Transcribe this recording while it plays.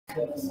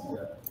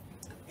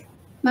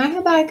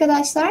Merhaba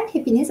arkadaşlar,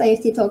 hepiniz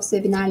IEFT Talks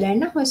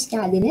webinarlarına hoş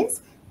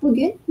geldiniz.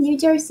 Bugün New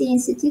Jersey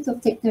Institute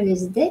of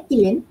Technology'de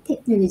Bilim,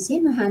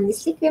 Teknoloji,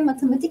 Mühendislik ve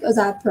Matematik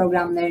özel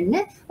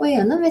programlarını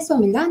Oya'nın ve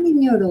Somil'den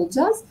dinliyor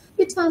olacağız.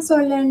 Lütfen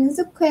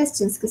sorularınızı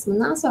questions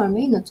kısmından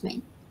sormayı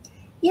unutmayın.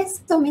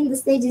 Yes, Somil, the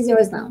stage is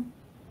yours now.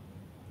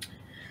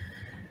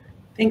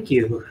 Thank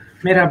you.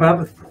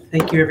 Merhaba.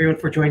 Thank you everyone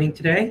for joining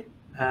today.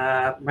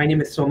 My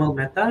name is Somil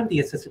Mehta. I'm the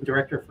Assistant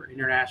Director for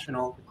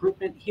International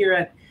Recruitment here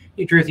at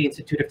New Jersey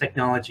Institute of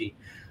Technology.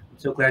 I'm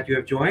so glad you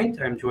have joined.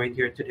 I'm joined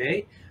here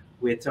today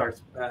with our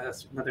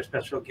another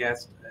special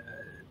guest,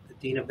 the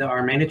Dean of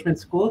our Management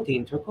School,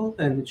 Dean Tuchel,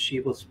 and she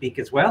will speak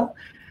as well.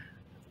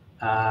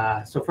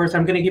 So first,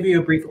 I'm going to give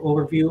you a brief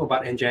overview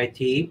about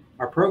NJIT,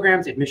 our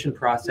programs, admission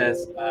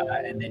process,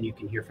 and then you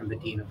can hear from the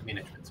Dean of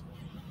Management School.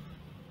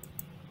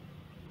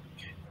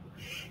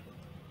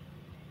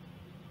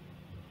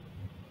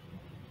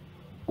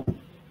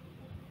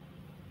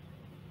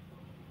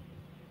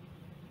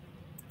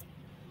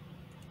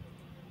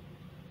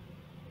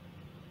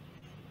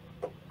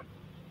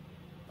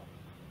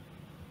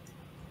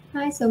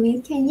 Hi,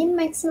 Somil. Can you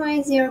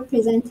maximize your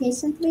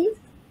presentation, please?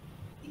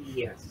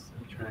 Yes,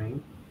 I'm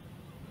trying.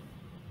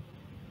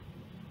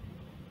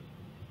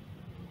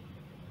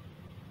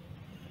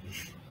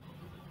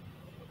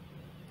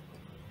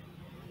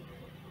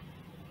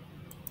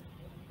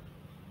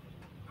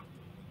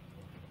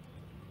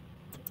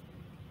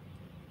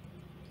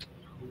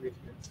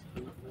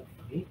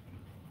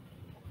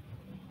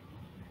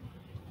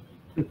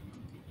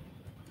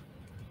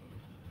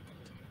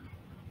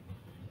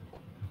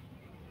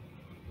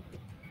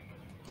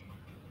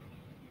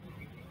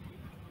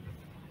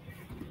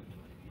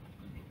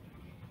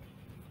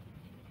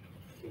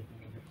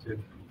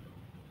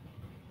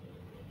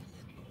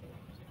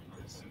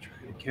 Let's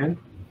try it again.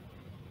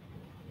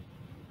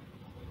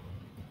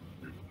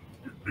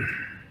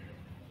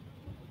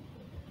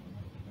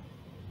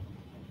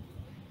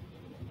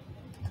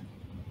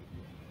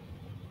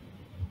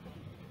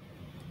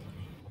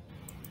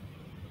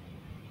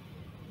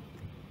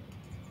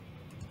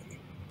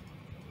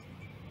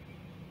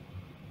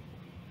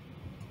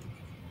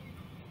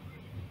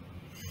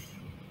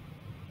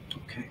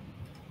 Okay.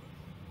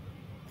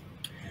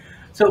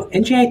 So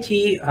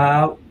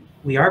NJIT,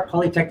 we are a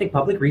Polytechnic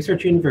Public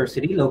Research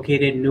University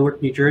located in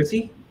Newark, New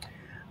Jersey.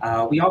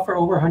 We offer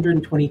over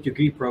 120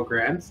 degree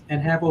programs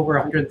and have over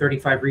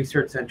 135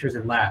 research centers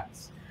and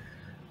labs.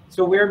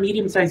 So we're a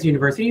medium-sized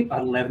university,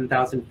 about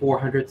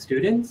 11,400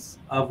 students,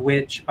 of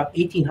which about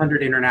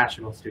 1,800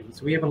 international students.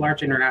 So we have a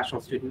large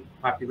international student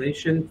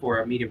population for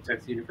a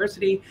medium-sized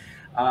university.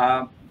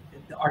 Our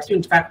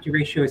student-faculty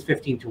ratio is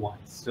 15:1.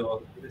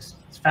 So this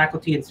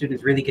faculty and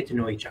students really get to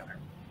know each other.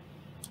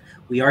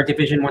 We are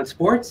Division I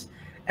sports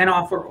and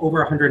offer over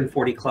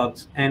 140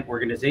 clubs and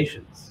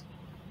organizations.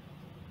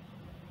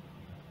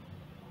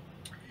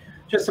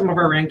 Just some of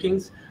our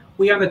rankings.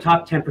 We are the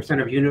top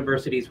 10% of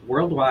universities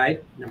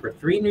worldwide, number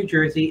 3 in New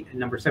Jersey, and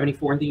number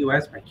 74 in the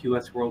US by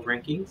QS World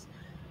Rankings.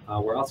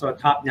 We're also a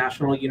top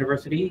national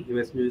university,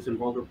 US News and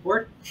World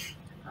Report.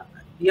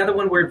 The other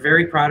one we're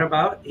very proud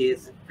about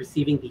is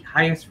receiving the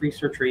highest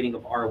research rating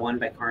of R1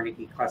 by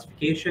Carnegie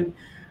Classification.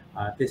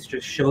 This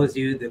just shows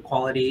you the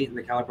quality and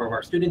the caliber of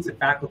our students and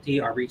faculty,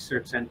 our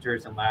research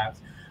centers and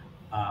labs.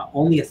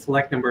 Only a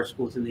select number of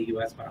schools in the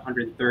US, about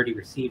 130,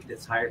 received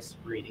this highest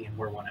rating, and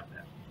we're one of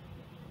them.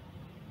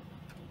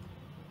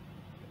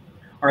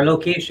 Our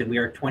location, we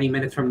are 20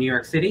 minutes from New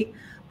York City,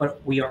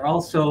 but we are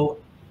also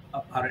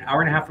about an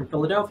hour and a half from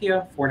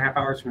Philadelphia, 4.5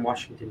 hours from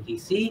Washington,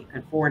 D.C.,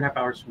 and 4.5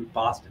 hours from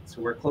Boston.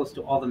 So we're close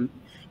to all the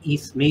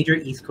major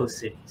East Coast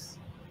cities.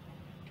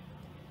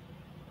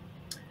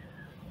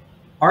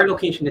 Our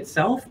location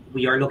itself,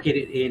 we are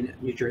located in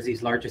New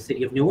Jersey's largest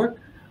city of Newark.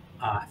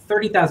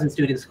 30,000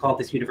 students call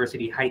this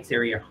University Heights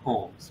area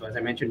home. So as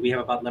I mentioned, we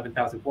have about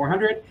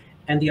 11,400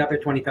 and the other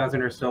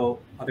 20,000 or so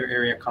other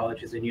area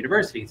colleges and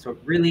universities. So it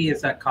really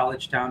is that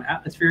college town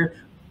atmosphere,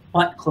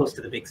 but close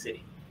to the big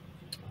city.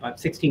 About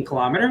 16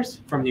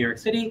 kilometers from New York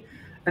City,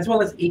 as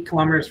well as 8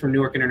 kilometers from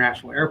Newark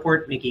International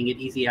Airport, making it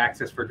easy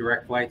access for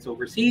direct flights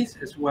overseas,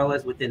 as well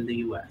as within the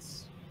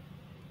US.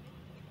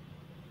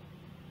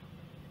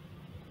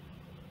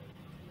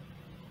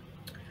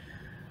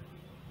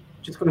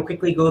 Just going to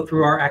quickly go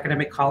through our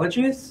academic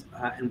colleges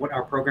and what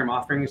our program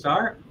offerings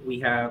are. We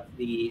have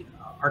the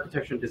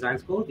Architecture and Design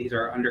School. These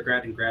are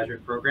undergrad and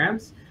graduate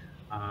programs.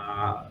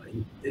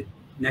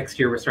 Next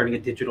year, we're starting a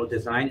digital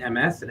design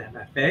MS and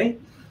MFA.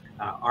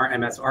 Our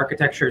MS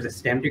Architecture is a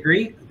STEM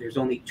degree. There's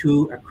only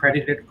 2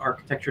 accredited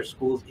architecture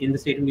schools in the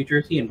state of New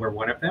Jersey, and we're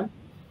one of them.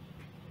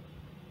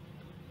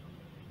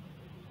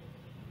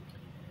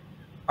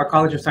 Our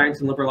College of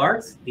Science and Liberal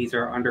Arts, these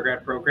are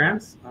undergrad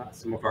programs.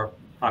 Some of our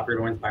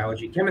popular ones,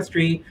 biology,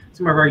 chemistry,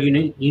 some of our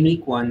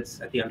unique ones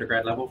at the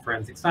undergrad level,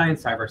 forensic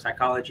science, cyber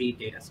psychology,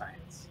 data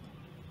science.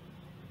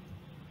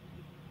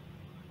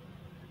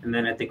 And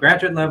then at the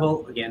graduate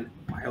level, again,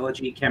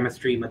 biology,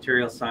 chemistry,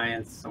 material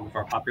science, some of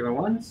our popular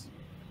ones.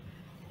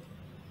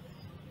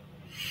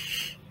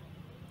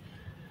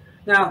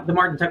 Now, the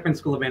Martin Tuckman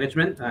School of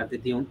Management, the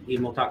Dean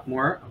will talk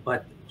more,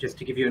 but just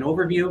to give you an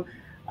overview,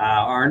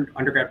 our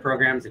undergrad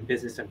programs in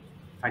business and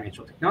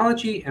financial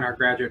technology, and our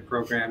graduate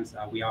programs,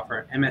 we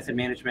offer an MS in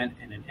management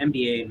and an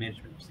MBA in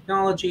management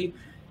technology,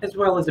 as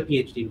well as a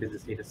PhD in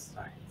business data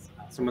science.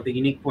 Some of the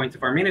unique points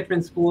of our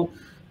management school,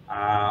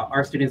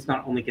 our students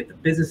not only get the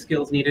business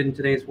skills needed in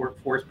today's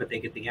workforce, but they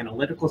get the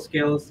analytical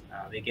skills,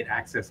 they get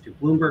access to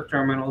Bloomberg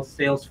terminals,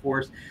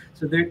 Salesforce,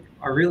 so they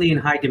are really in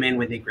high demand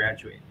when they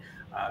graduate.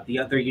 The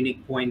other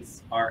unique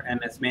points are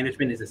MS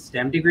Management is a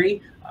STEM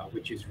degree,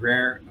 which is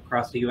rare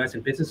across the US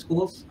in business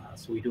schools,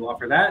 so we do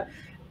offer that,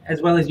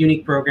 as well as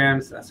unique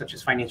programs such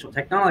as financial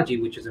technology,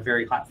 which is a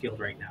very hot field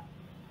right now.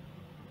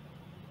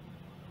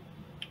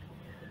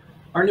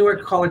 Our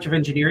Newark College of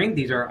Engineering,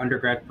 these are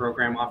undergrad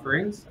program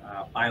offerings,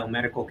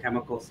 biomedical,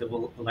 chemical,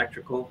 civil,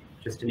 electrical,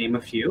 just to name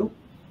a few.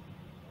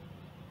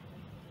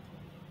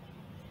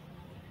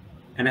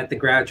 And at the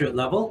graduate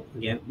level,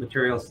 again,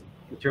 materials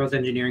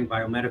engineering,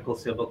 biomedical,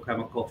 civil,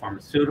 chemical,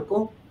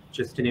 pharmaceutical,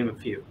 just to name a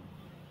few.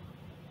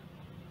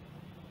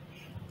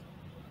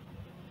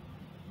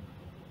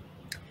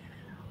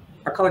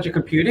 Our College of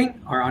Computing,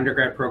 our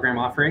undergrad program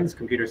offerings,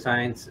 computer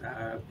science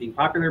being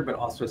popular, but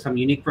also some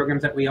unique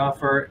programs that we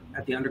offer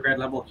at the undergrad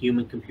level,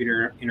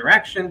 human-computer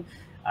interaction,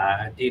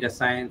 data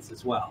science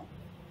as well.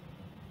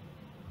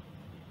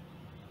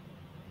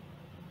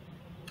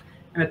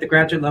 And at the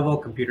graduate level,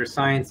 computer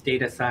science,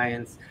 data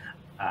science,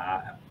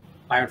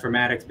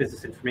 bioinformatics,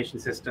 business information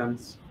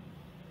systems.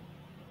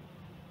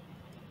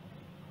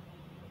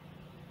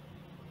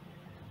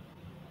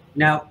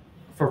 Now,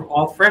 for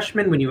all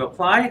freshmen, when you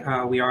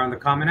apply, we are on the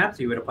Common App,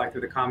 so you would apply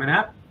through the Common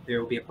App.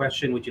 There will be a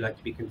question, would you like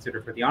to be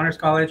considered for the Honors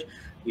College?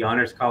 The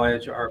Honors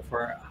College are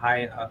for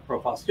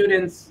high-profile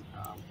students,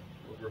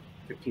 over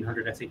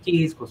 1,500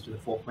 SATs, close to the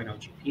 4.0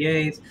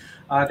 GPAs.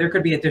 There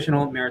could be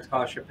additional merit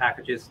scholarship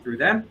packages through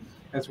them,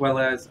 as well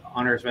as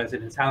honors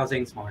residence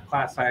housing, smaller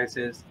class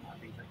sizes,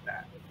 things like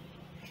that.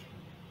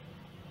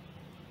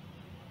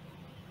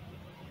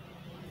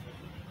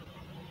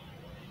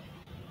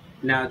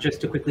 Now, just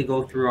to quickly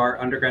go through our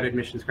undergrad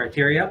admissions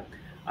criteria,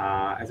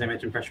 as I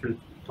mentioned, freshmen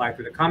apply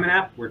through the Common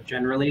App. We're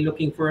generally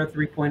looking for a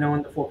 3.0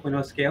 on the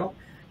 4.0 scale.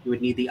 You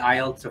would need the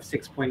IELTS of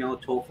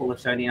 6.0, TOEFL of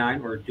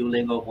 79, or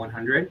Duolingo of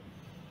 100.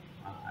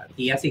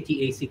 The SAT,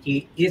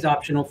 ACT is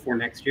optional for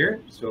next year,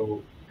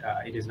 so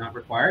it is not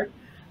required.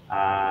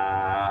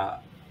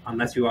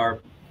 Unless you are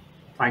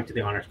applying to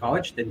the Honors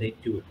College, then they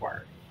do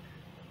require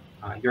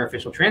it. Your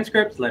official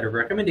transcripts, letter of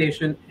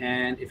recommendation,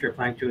 and if you're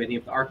applying to any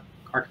of the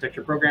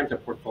architecture programs, a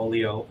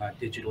portfolio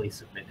digitally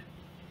submitted.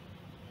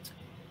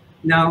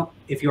 Now,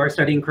 if you are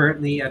studying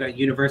currently at a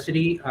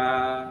university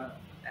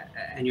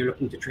and you're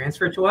looking to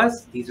transfer to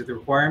us, these are the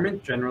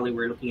requirements. Generally,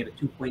 we're looking at a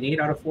 2.8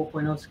 out of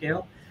 4.0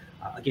 scale.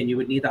 Again, you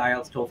would need the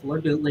IELTS, TOEFL, or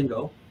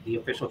Duolingo, the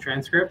official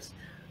transcripts.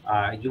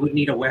 You would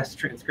need a West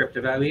transcript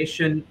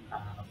evaluation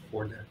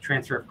for the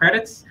transfer of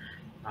credits,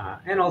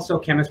 and also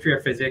chemistry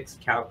or physics,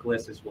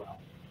 calculus as well.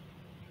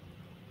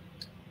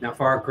 Now,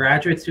 for our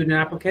graduate student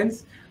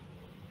applicants,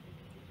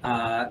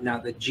 now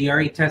the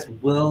GRE test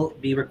will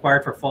be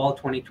required for fall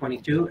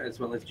 2022, as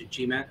well as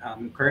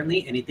GMAT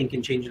currently. Anything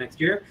can change next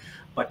year,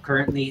 but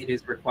currently it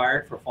is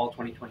required for fall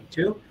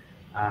 2022.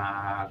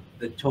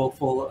 The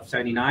TOEFL of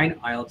 79,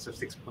 IELTS of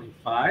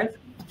 6.5,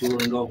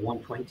 Duolingo of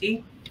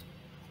 120.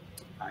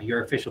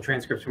 Your official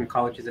transcripts from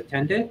colleges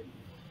attended.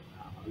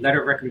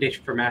 Letter of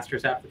recommendation for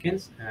master's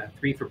applicants,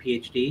 3 for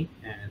PhD,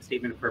 and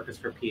statement of purpose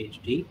for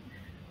PhD.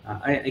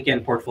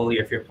 Again,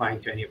 portfolio if you're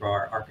applying to any of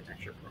our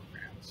architecture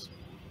programs.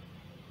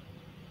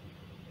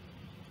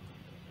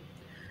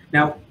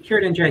 Now, here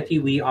at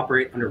NJIT, we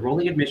operate under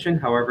rolling admission.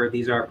 However,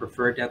 these are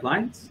preferred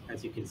deadlines,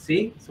 as you can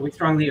see. So we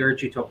strongly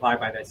urge you to apply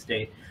by that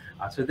date.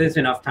 So there's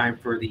enough time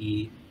for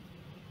the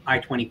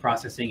I-20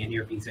 processing and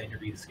your visa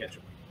interview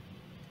schedule.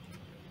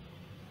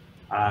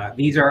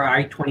 These are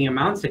I-20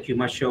 amounts that you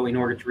must show in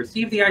order to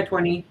receive the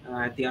I-20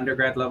 at the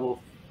undergrad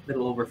level, a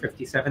little over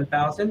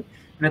 57,000,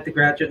 and at the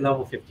graduate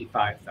level,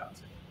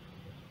 55,000.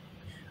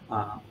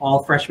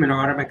 All freshmen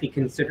are automatically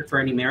considered for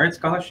any merit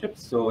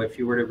scholarships. So if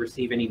you were to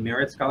receive any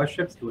merit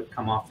scholarships, it would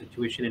come off the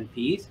tuition and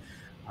fees.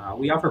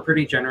 We offer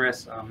pretty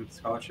generous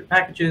scholarship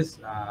packages,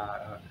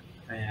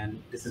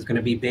 and this is going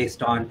to be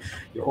based on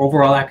your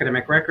overall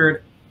academic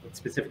record,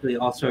 specifically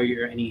also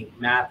any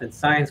math and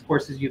science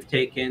courses you've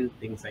taken,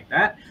 things like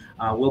that,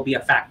 will be a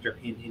factor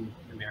in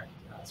the merit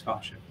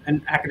scholarship.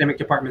 And academic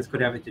departments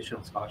could have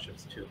additional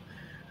scholarships too.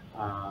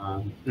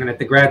 And at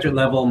the graduate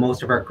level,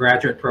 most of our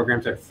graduate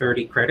programs are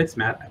 30 credits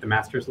at the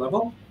master's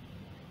level.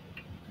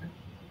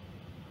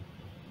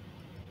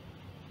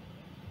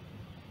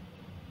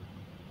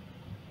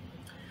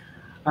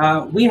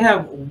 We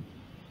have,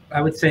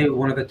 I would say,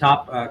 one of the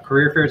top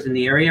career fairs in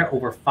the area.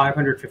 Over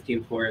 550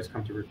 employers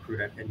come to recruit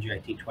at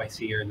NJIT twice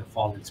a year in the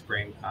fall and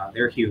spring.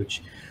 They're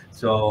huge.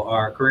 So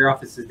our career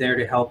office is there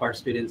to help our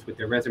students with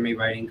their resume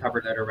writing,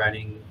 cover letter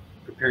writing,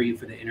 prepare you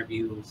for the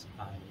interviews,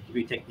 give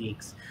you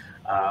techniques,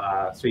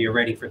 so you're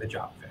ready for the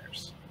job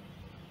fairs.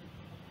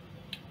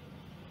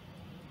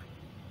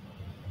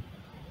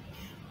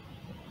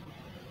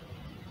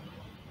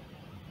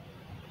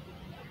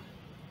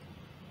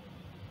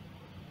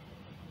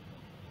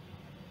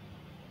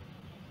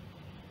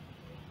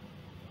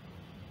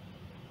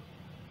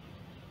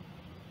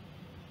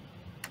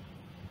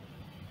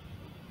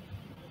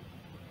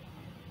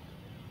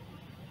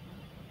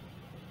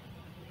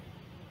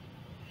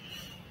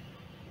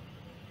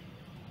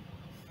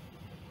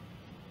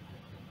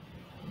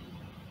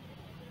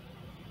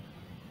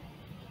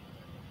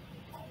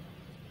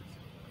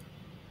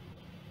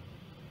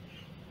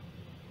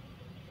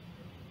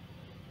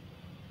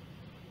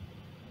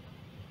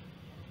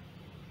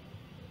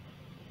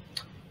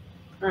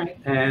 All right,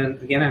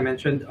 and again, I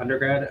mentioned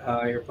undergrad,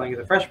 you're applying as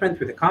a freshman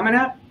through the Common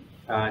App.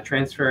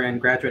 Transfer and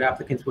graduate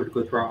applicants would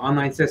go through our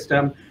online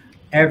system.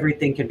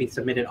 Everything can be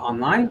submitted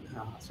online,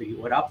 so you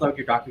would upload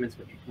your documents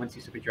once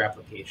you submit your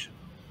application.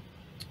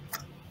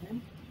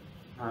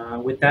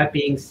 With that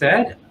being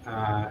said,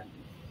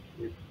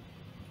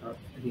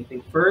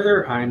 anything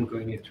further, I'm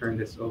going to turn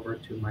this over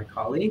to my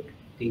colleague,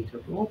 Dean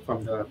Tufel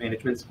from the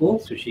Management School,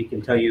 so she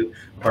can tell you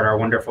about our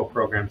wonderful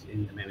programs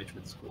in the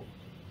Management School.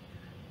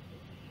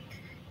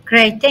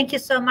 Great, thank you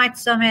so much,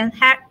 Somil.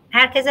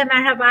 Herkese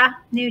merhaba,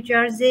 New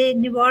Jersey,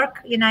 Newark,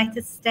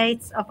 United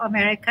States of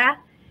America.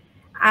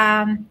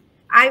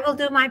 I will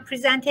do my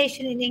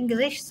presentation in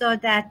English so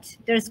that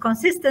there's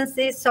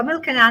consistency.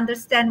 Somil can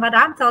understand what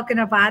I'm talking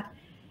about.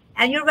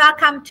 And you're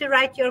welcome to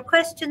write your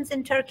questions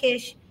in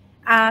Turkish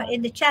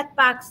in the chat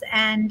box,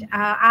 and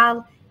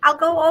I'll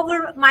go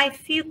over my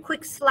few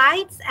quick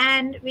slides,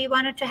 and we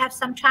wanted to have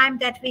some time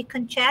that we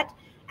can chat.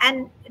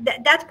 And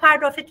that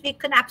part of it, we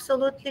can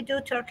absolutely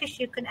do Turkish.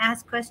 You can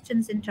ask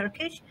questions in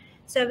Turkish.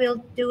 So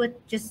we'll do it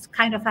just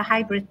kind of a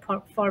hybrid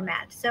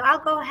format. So I'll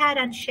go ahead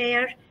and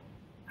share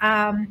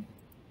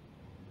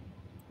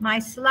my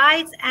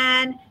slides,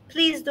 and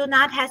please do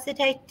not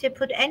hesitate to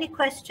put any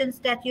questions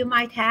that you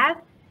might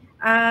have,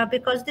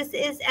 because this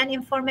is an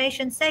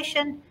information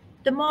session.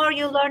 The more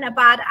you learn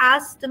about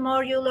us, the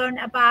more you learn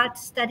about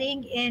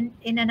studying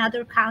in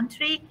another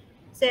country.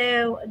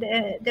 So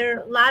there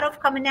are a lot of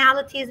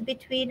commonalities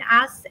between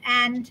us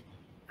and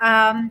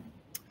all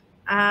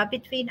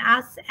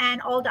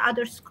the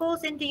other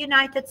schools in the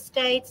United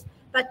States,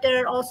 but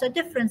there are also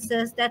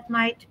differences that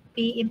might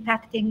be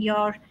impacting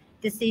your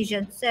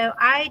decision. So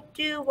I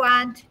do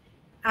want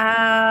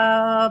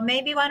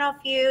maybe one of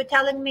you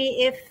telling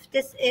me if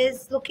this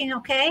is looking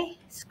okay.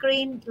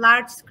 Screen,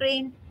 large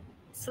screen,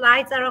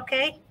 slides are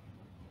okay?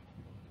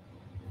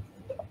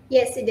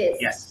 Yes, it is.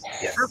 Yes.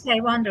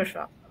 Okay,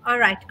 wonderful. All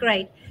right,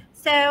 great.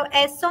 So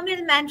as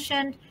Somil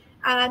mentioned,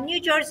 New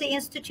Jersey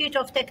Institute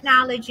of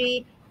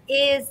Technology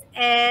is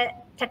a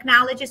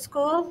technology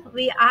school.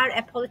 We are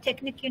a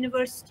polytechnic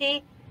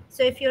university.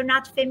 So if you're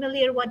not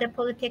familiar what a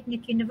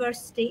polytechnic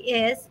university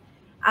is,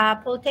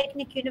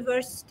 Polytechnic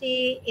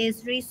University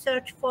is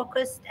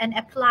research-focused and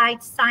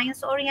applied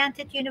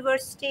science-oriented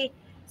university.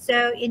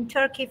 So in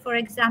Turkey, for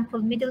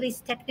example, Middle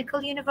East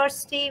Technical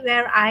University,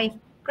 where I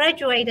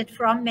graduated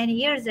from many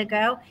years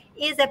ago,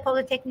 is a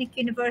polytechnic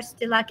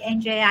university like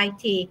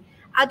NJIT.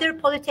 Other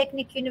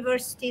polytechnic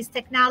universities,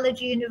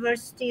 technology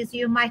universities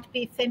you might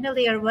be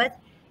familiar with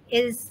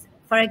is,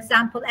 for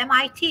example,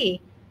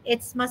 MIT.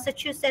 It's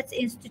Massachusetts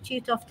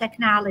Institute of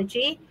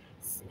Technology.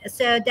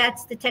 So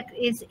that's the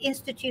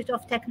Institute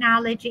of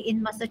Technology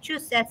in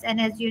Massachusetts.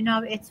 And as you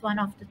know, it's one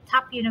of the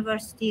top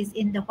universities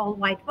in the whole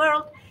wide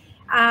world.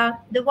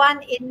 The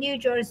one in New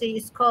Jersey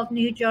is called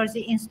New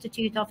Jersey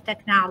Institute of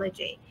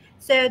Technology.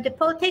 So the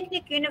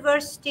polytechnic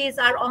universities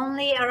are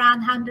only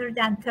around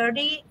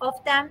 130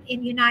 of them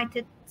in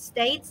United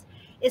States.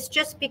 It's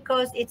just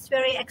because it's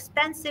very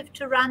expensive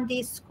to run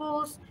these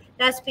schools.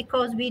 That's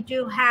because we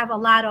do have a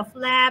lot of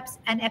labs,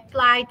 and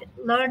applied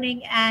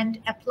learning and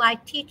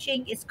applied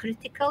teaching is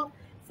critical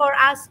for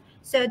us.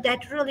 So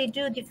that really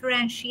do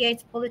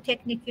differentiate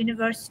polytechnic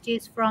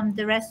universities from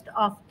the rest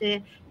of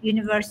the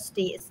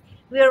universities.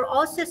 We are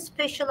also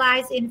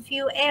specialized in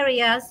few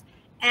areas,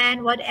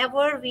 and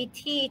whatever we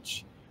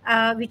teach,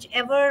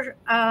 whichever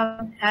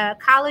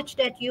college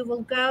that you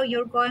will go,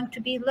 you're going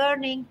to be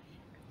learning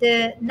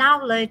the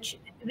knowledge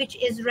which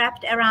is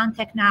wrapped around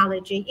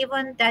technology.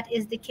 Even that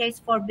is the case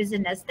for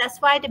business. That's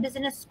why the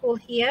business school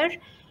here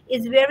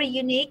is very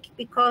unique,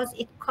 because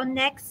it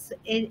connects,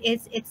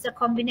 it's a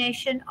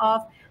combination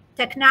of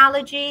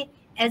technology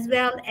as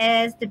well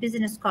as the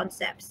business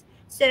concepts.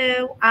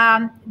 So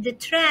the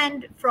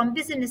trend from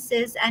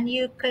businesses, and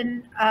you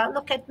can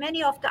look at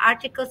many of the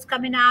articles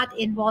coming out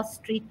in Wall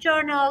Street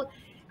Journal,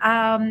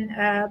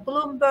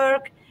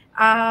 Bloomberg,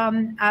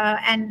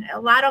 and a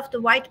lot of the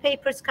white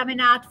papers coming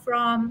out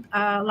from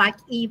like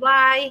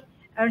EY,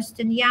 Ernst &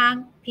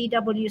 Young,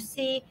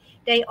 PwC.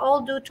 They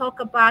all do talk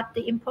about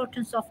the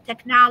importance of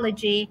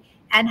technology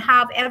and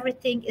how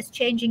everything is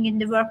changing in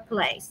the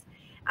workplace.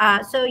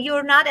 So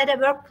you're not at a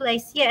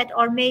workplace yet,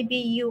 or maybe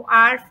you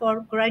are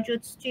for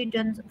graduate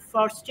students,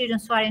 for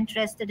students who are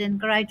interested in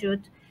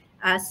graduate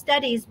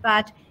studies,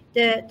 but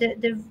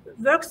the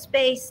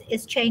workspace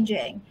is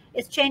changing.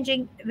 It's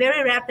changing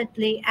very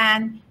rapidly,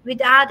 and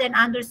without an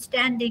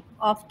understanding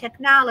of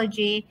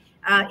technology,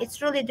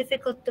 it's really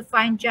difficult to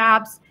find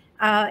jobs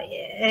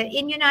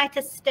in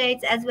United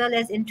States as well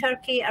as in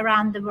Turkey,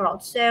 around the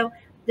world. So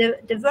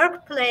the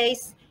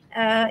workplace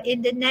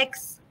in the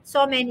next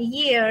so many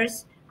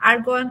years are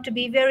going to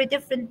be very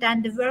different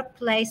than the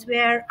workplace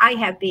where I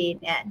have been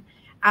in.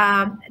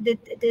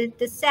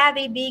 The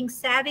savvy, being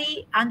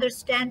savvy,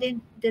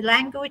 understanding the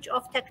language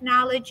of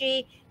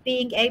technology,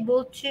 being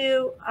able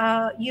to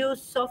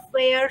use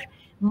software,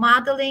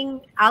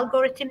 modeling,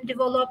 algorithm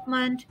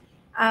development,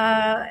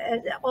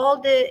 all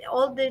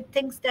the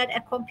things that a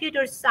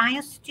computer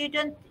science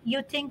student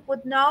you think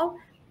would know,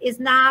 is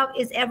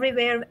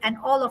everywhere, and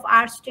all of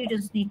our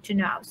students need to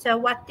know. So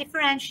what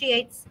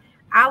differentiates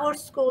our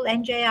school,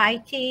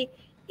 NJIT,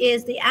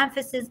 is the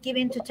emphasis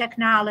given to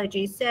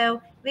technology.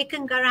 So we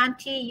can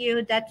guarantee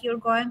you that you're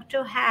going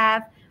to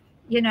have,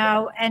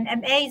 an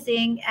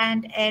amazing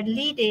and a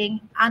leading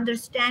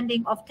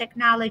understanding of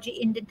technology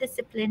in the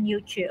discipline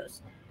you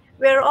choose.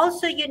 We're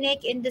also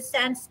unique in the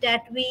sense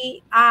that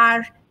we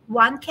are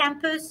one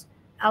campus.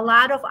 A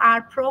lot of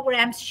our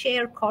programs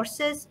share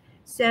courses,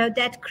 so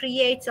that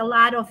creates a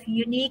lot of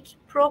unique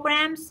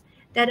programs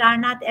that are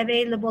not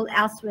available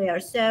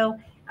elsewhere. So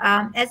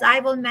as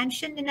I will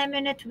mention in a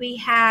minute, we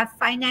have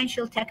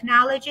financial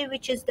technology,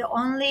 which is the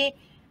only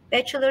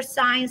bachelor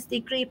science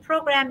degree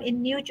program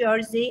in New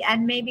Jersey,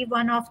 and maybe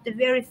one of the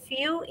very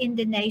few in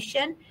the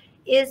nation,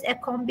 is a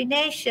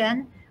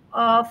combination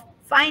of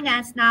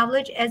finance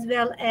knowledge as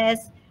well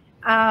as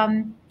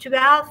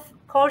 12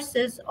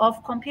 courses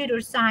of computer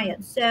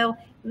science. So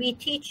we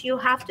teach you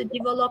how to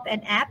develop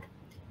an app.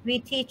 We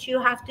teach you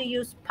how to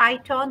use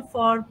Python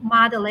for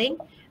modeling,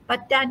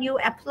 but then you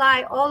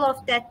apply all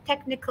of that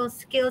technical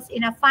skills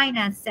in a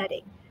finance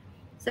setting.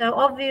 So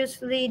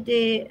obviously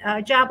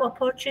the job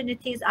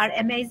opportunities are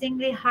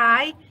amazingly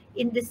high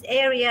in this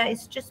area.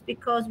 It's just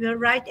because we're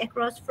right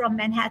across from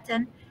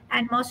Manhattan,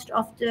 and most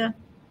of the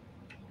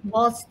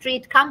Wall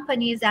Street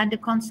companies and the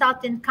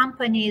consultant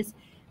companies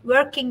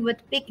working with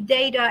big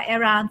data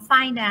around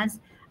finance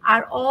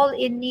are all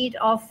in need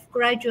of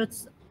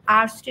graduates,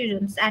 our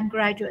students and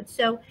graduates.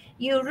 So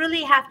you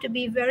really have to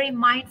be very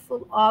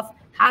mindful of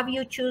how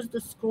you choose the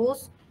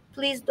schools.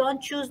 Please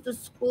don't choose the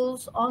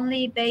schools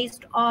only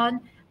based on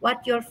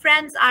what your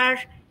friends are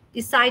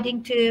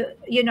deciding to,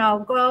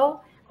 go,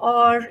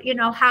 or,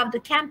 how the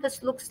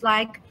campus looks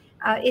like.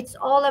 It's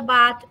all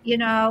about,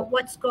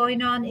 what's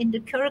going on in the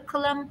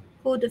curriculum,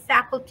 who the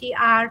faculty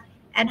are,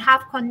 and how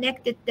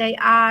connected they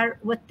are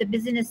with the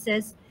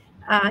businesses,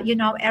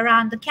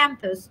 around the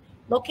campus.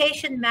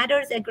 Location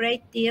matters a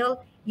great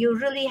deal. You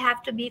really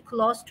have to be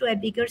close to a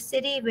bigger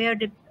city where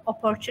the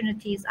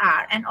opportunities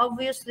are. And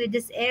obviously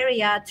this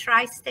area,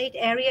 tri-state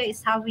area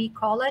is how we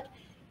call it.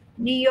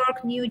 New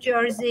York, New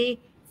Jersey,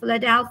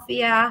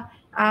 Philadelphia,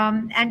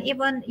 and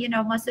even,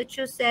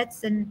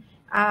 Massachusetts and,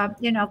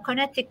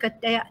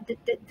 Connecticut,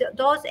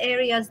 those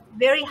areas,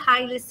 very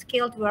highly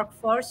skilled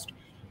workforce,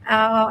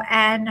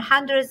 and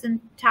hundreds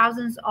and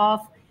thousands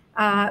of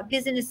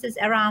businesses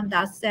around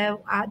us.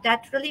 So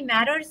that really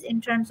matters in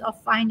terms of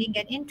finding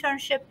an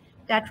internship.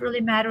 That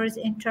really matters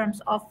in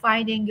terms of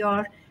finding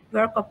your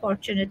work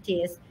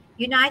opportunities.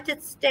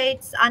 United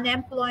States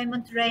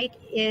unemployment rate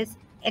is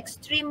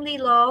extremely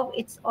low.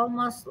 It's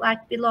almost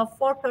like below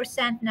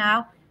 4%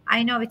 now.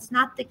 I know it's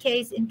not the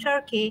case in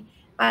Turkey,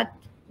 but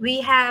we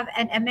have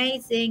an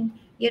amazing,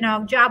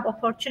 job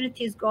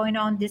opportunities going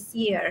on this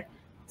year.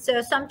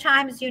 So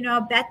sometimes,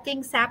 bad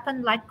things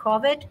happen like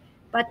COVID,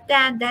 but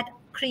then that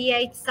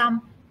creates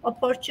some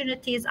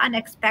opportunities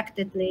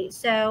unexpectedly.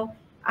 So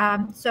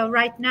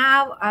right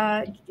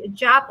now,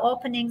 job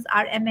openings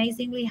are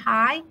amazingly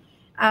high,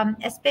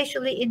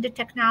 especially in the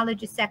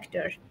technology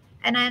sector.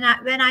 And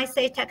when I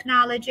say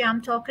technology,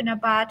 I'm talking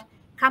about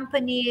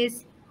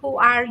companies who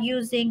are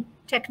using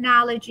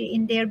technology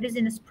in their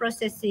business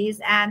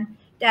processes, and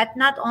that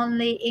not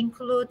only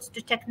includes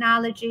the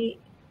technology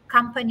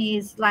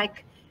companies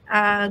like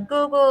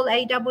Google,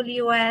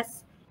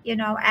 AWS,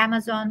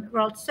 Amazon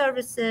World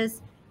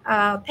Services,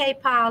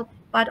 PayPal,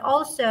 but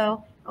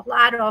also a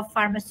lot of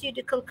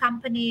pharmaceutical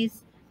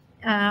companies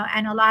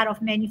and a lot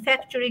of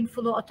manufacturing,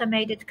 fully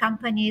automated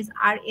companies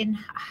are in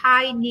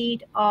high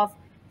need of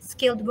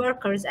skilled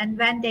workers. And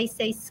when they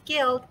say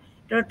skilled,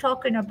 they're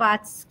talking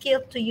about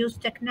skilled to use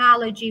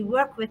technology,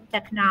 work with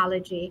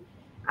technology.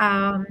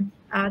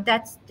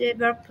 That's the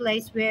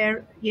workplace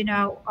where,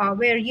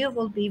 where you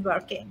will be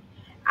working.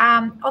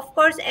 Of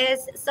course,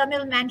 as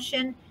Samil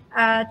mentioned,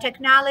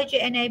 technology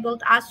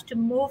enabled us to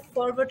move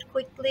forward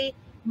quickly.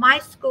 My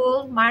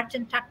school,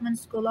 Martin Tuckman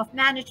School of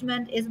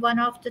Management, is one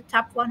of the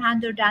top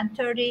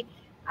 130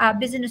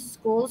 business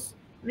schools.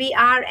 We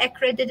are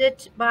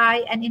accredited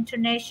by an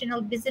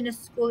international business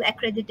school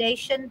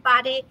accreditation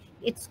body.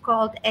 It's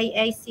called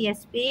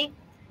AACSB.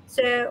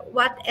 So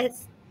what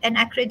is an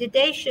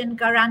accreditation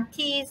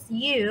guarantees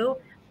you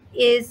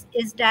is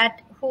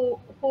that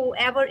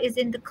whoever is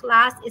in the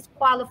class is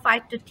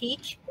qualified to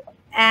teach,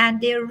 and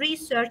their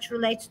research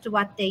relates to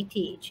what they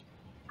teach.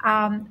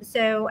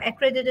 So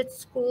accredited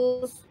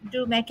schools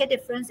do make a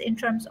difference in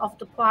terms of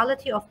the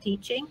quality of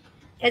teaching,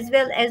 as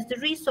well as the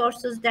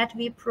resources that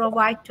we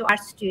provide to our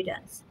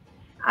students.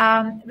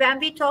 When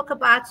we talk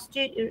about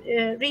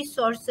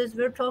resources,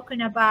 we're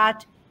talking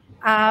about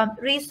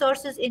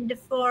resources in the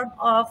form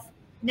of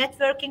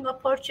networking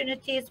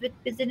opportunities with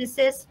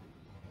businesses,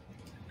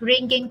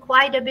 bringing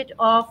quite a bit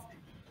of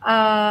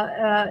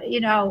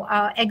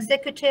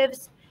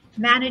executives,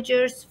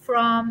 managers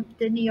from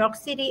the New York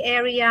City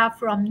area,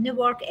 from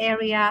Newark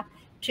area,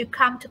 to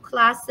come to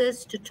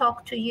classes, to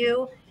talk to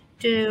you,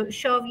 to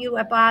show you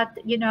about,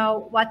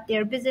 what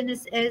their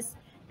business is,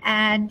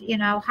 and,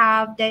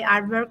 how they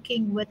are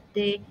working with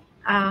the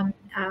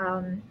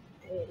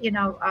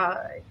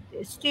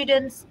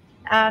students.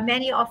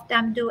 Many of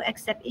them do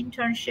accept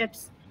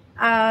internships.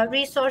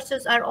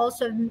 Resources are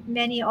also,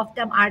 many of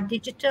them are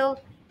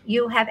digital.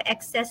 You have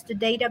access to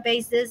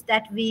databases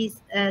that we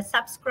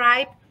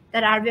subscribe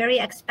that are very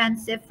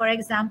expensive. For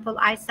example,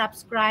 I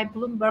subscribe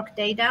Bloomberg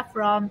data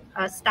from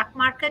stock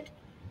market.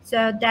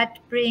 So that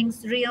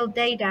brings real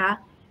data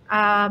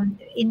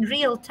in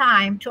real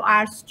time to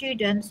our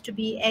students to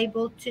be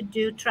able to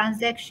do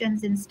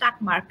transactions in stock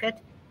market,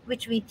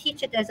 which we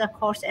teach it as a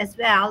course as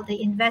well,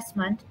 the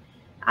investment.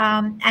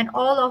 And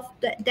all of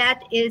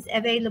that is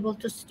available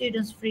to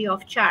students free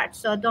of charge.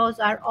 So those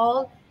are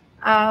all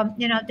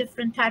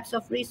different types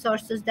of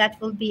resources that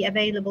will be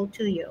available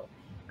to you.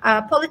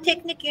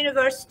 Polytechnic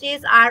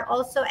universities are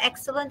also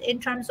excellent in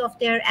terms of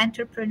their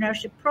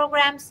entrepreneurship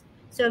programs.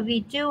 So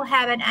we do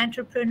have an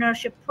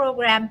entrepreneurship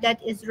program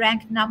that is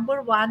ranked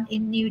 #1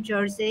 in New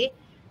Jersey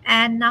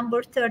and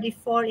number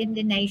 34 in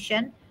the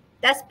nation.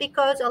 That's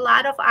because a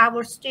lot of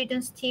our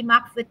students team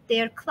up with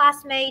their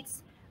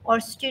classmates or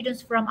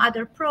students from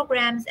other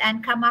programs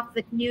and come up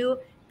with new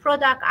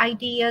product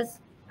ideas.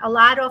 A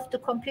lot of the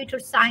computer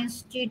science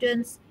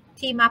students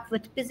team up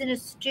with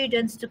business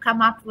students to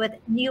come up with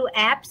new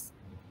apps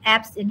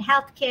in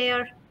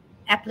healthcare,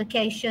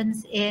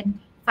 applications in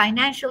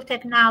financial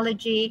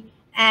technology,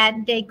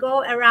 and they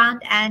go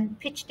around and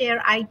pitch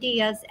their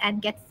ideas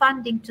and get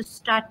funding to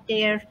start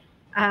their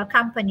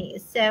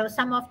companies. So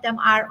some of them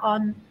are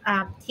on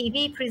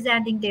TV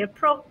presenting their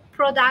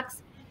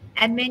products,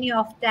 and many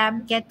of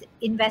them get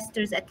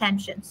investors'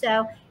 attention.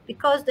 So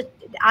because the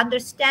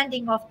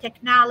understanding of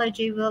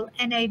technology will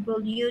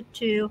enable you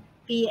to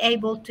be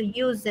able to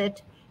use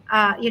it,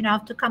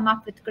 to come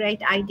up with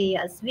great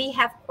ideas. We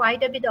have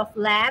quite a bit of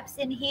labs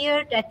in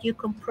here that you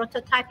can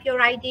prototype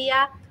your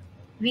idea.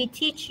 We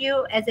teach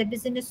you as a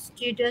business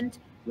student,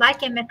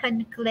 like a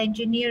mechanical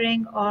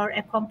engineering or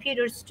a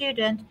computer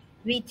student,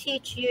 we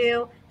teach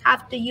you how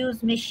to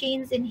use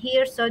machines in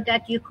here so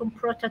that you can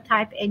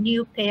prototype a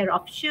new pair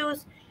of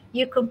shoes.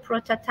 You can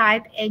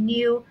prototype a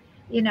new,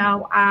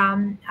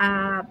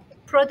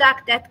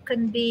 product that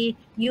can be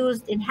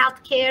used in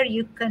healthcare.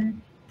 You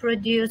can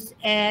produce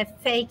a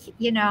fake,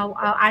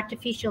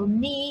 artificial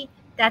knee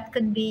that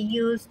can be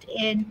used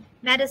in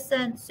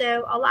medicine.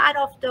 So a lot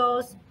of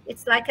those,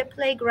 it's like a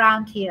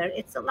playground here.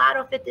 It's a lot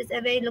of it is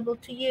available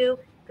to you.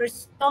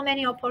 There's so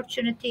many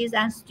opportunities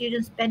and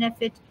students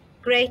benefit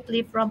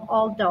greatly from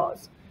all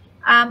those.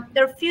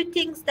 There are a few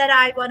things that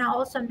I want to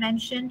also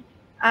mention.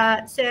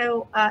 As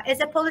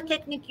a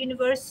polytechnic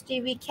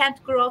university, we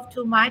can't grow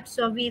too much,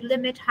 so we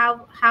limit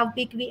how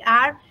big we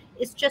are.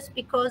 It's just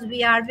because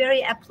we are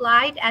very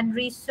applied and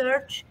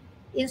research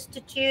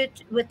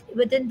institute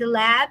within the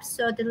labs,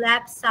 so the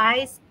lab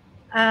size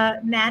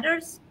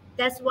matters.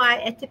 That's why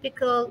a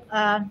typical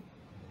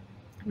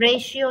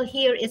ratio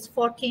here is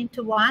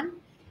 14:1.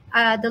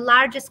 The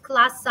largest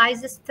class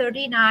size is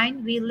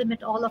 39. We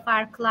limit all of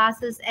our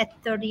classes at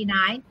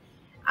 39.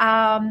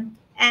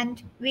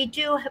 And we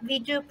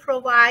do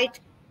provide,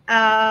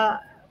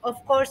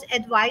 of course,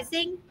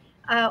 advising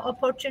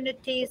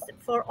opportunities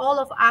for all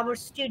of our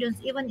students.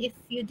 Even if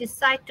you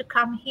decide to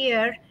come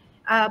here,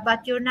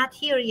 but you're not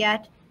here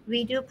yet,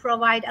 we do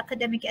provide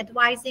academic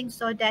advising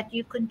so that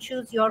you can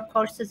choose your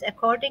courses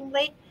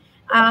accordingly.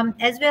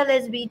 As well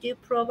as we do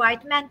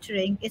provide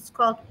mentoring. It's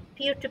called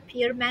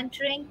peer-to-peer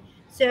mentoring.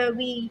 So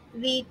we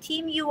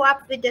team you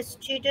up with a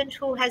student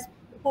who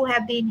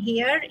have been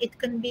here. It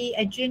can be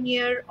a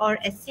junior or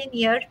a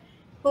senior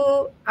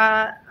who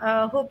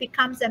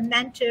becomes a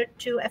mentor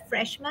to a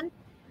freshman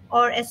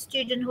or a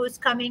student who is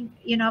coming,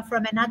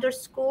 from another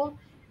school.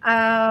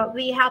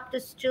 We help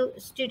the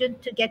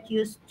student to get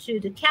used to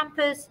the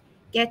campus,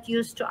 get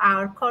used to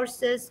our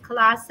courses,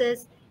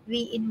 classes.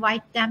 We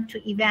invite them to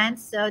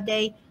events, so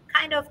they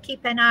kind of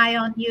keep an eye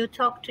on you,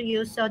 talk to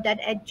you, so that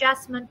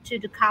adjustment to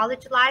the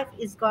college life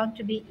is going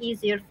to be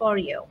easier for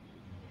you.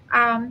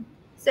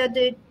 So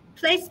the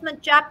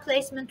job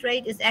placement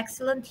rate is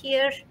excellent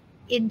here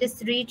in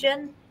this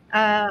region,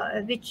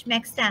 which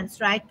makes sense,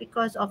 right?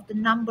 Because of the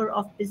number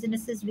of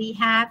businesses we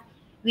have.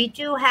 We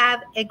do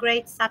have a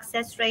great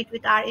success rate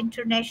with our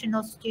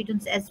international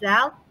students as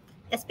well,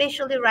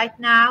 especially right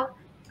now.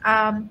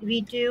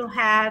 We do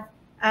have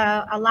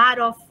a lot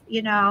of,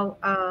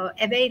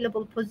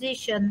 available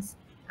positions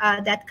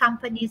that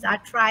companies are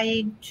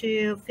trying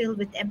to fill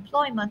with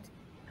employment.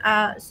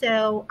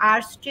 So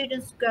our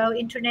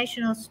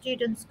international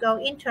students go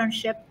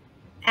internship,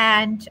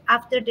 and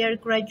after their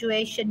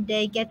graduation,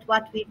 they get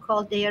what we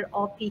call their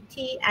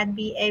OPT and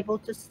be able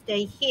to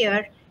stay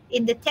here.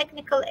 In the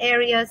technical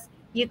areas,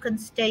 you can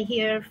stay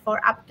here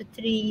for up to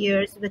 3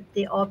 years with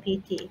the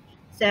OPT.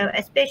 So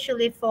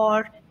especially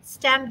for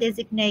STEM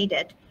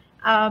designated.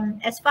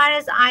 As far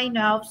as I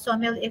know,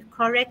 Somil,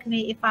 correct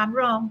me if I'm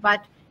wrong,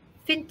 but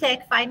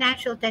FinTech,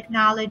 financial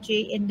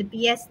technology in the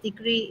BS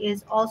degree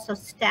is also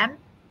STEM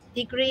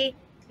degree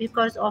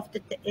because of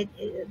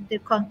the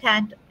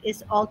content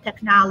is all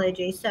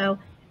technology. So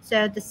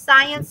the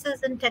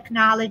sciences and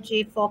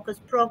technology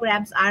focused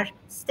programs are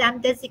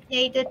STEM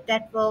designated.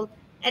 That will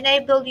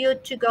enable you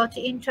to go to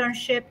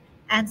internship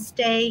and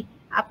stay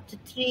up to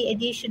 3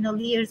 additional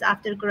years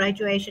after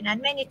graduation.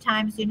 And many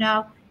times, you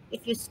know,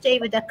 if you stay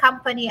with a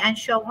company and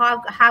show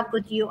how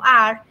good you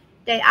are,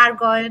 they are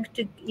going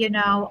to, you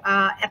know,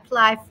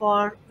 apply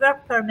for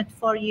work permit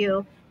for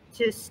you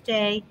to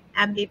stay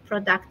and be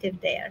productive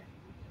there.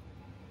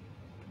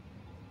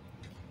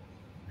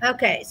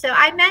 Okay, so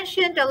I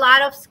mentioned a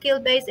lot of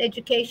skill-based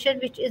education,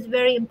 which is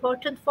very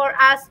important for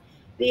us.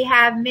 We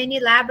have many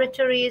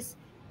laboratories,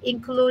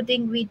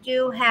 including we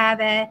do have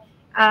a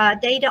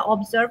data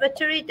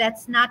observatory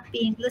that's not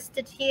being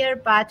listed here,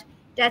 but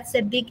that's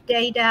a big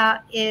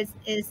data is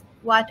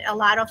what a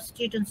lot of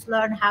students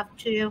learn how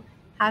to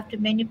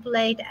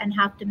manipulate and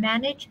how to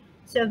manage.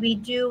 So we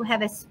do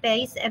have a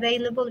space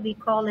available. We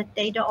call it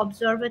data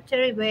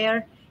observatory,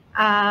 where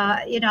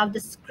you know, the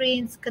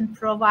screens can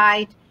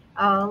provide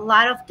a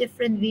lot of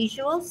different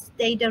visuals,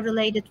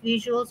 data-related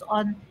visuals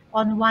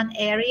on one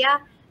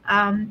area.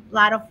 A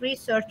lot of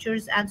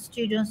researchers and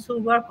students who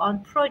work on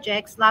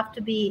projects love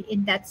to be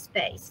in that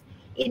space.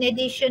 In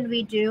addition,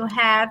 we do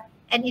have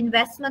an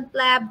investment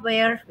lab,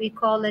 where we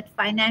call it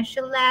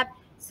financial lab.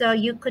 So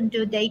you can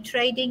do day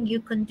trading, you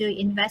can do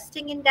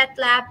investing in that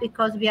lab,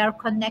 because we are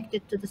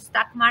connected to the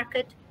stock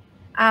market.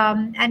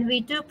 And we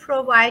do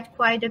provide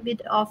quite a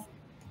bit of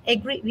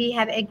we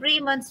have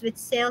agreements with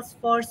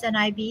Salesforce and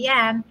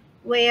IBM,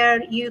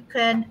 where you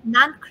can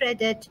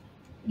non-credit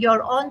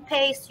your own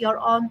pace, your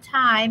own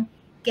time,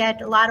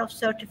 get a lot of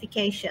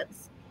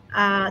certifications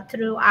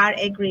through our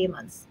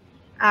agreements.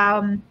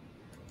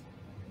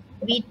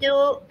 We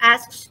do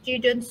ask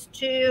students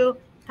to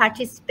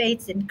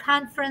participate in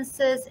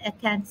conferences,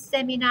 attend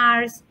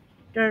seminars.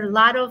 There are a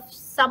lot of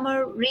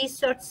summer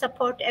research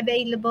support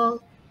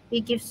available. We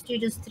give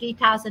students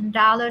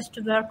 $3,000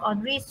 to work on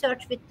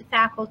research with the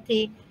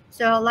faculty.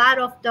 So a lot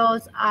of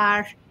those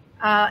are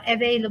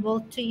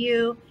available to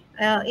you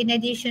in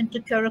addition to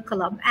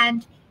curriculum.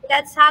 And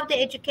that's how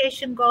the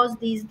education goes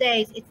these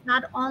days. It's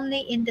not only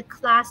in the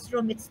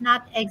classroom, it's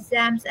not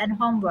exams and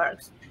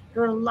homeworks.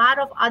 There are a lot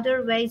of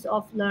other ways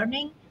of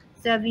learning.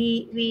 So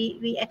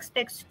we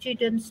expect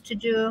students to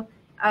do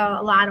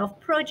a lot of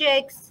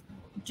projects,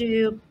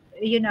 do,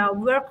 you know,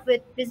 work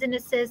with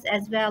businesses,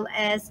 as well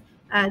as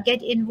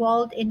get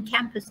involved in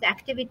campus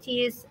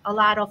activities. A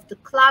lot of the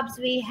clubs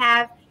we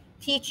have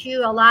teach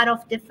you a lot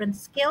of different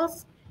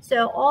skills.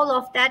 So all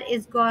of that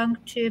is going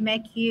to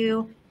make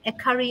you a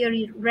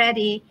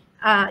career-ready,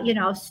 you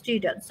know,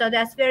 student. So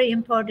that's very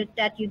important,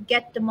 that you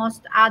get the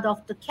most out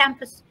of the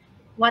campus,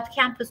 what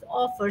campus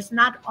offers,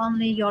 not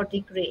only your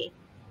degree.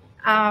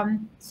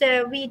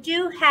 So we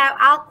do have,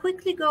 I'll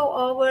quickly go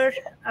over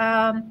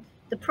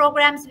the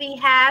programs we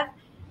have.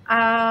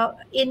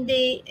 In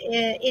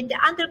the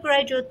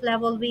undergraduate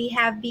level, we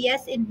have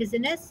BS in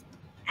business.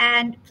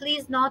 And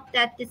please note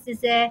that this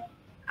is a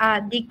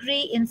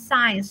degree in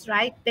science,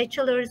 right?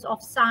 Bachelor's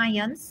of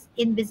Science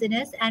in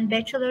business and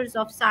Bachelor's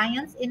of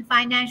Science in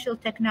financial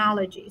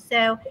technology.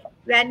 So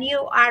when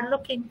you are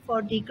looking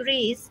for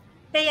degrees,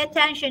 pay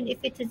attention if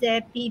it is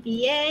a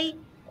BBA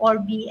or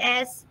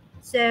BS.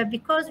 So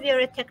because we are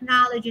a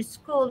technology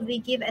school, we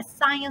give a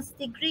science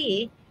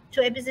degree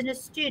to a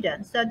business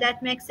student. So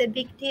that makes a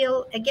big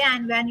deal.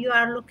 Again, when you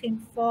are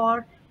looking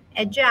for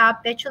a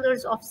job,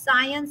 Bachelor's of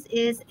Science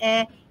is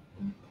a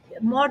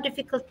more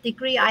difficult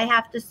degree, I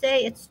have to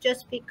say. It's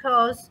just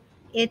because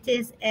it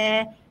is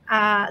a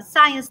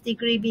science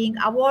degree being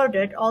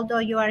awarded, although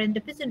you are in the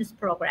business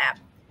program.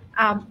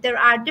 There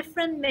are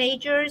different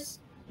majors.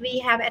 We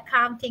have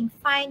accounting,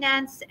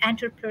 finance,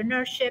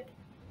 entrepreneurship,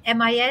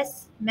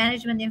 MIS,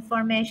 management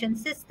information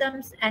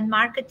systems, and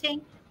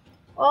marketing.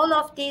 All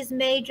of these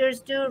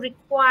majors do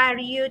require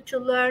you to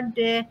learn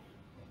the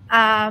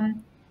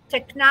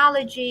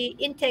technology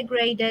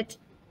integrated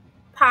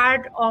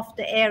part of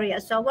the area.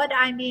 So what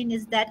I mean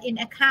is that in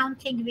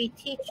accounting, we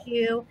teach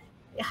you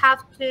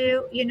have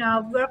to, you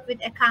know, work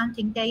with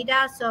accounting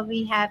data. So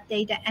we have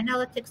data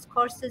analytics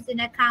courses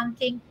in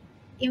accounting.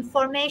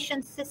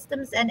 Information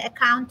systems and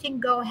accounting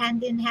go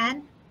hand in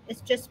hand.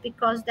 It's just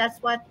because that's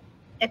what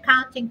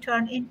accounting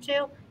turned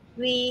into.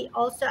 We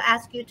also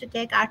ask you to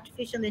take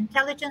artificial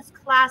intelligence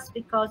class,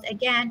 because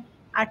again,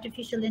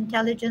 artificial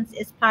intelligence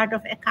is part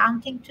of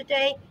accounting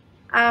today.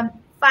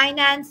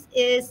 Finance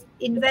is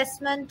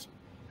investment,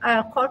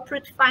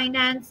 corporate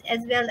finance,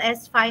 as well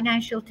as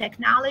financial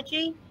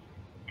technology.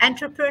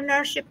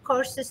 Entrepreneurship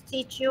courses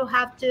teach you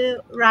how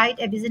to write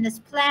a business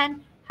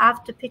plan, how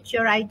to pitch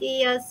your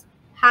ideas,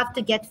 how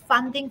to get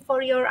funding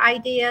for your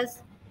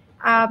ideas.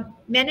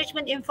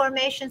 Management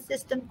information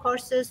system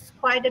courses,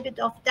 quite a bit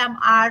of them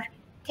are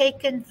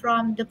taken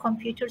from the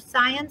computer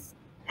science,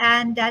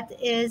 and that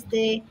is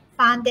the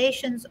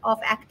foundations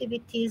of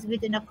activities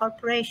within a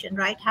corporation,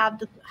 right? How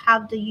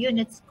the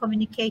units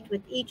communicate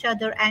with each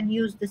other and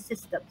use the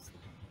systems.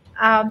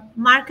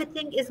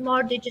 Marketing is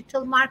more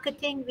digital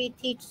marketing. We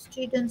teach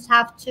students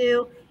how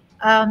to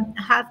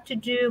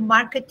do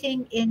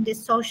marketing in the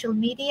social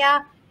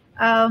media.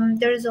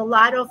 There's a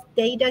lot of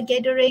data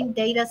gathering,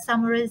 data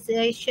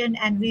summarization,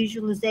 and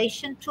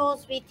visualization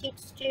tools we teach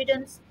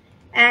students.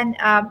 And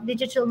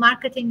digital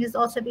marketing is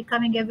also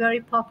becoming a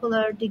very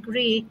popular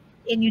degree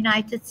in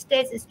United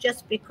States. It's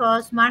just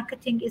because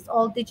marketing is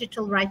all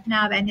digital right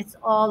now, and it's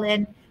all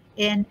in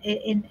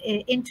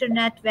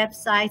internet,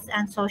 websites,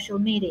 and social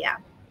media.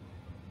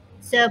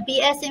 So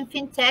BS in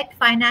FinTech,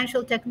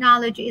 financial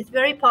technology, is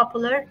very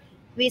popular.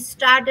 We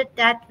started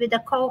that with a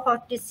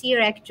cohort this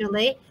year,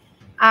 actually.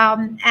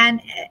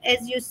 And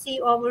as you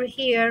see over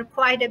here,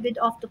 quite a bit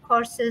of the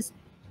courses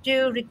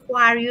do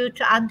require you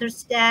to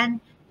understand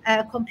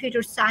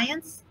computer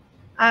science,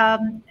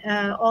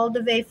 all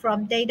the way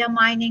from data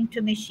mining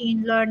to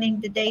machine learning,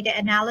 the data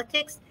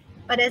analytics.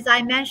 But as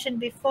I mentioned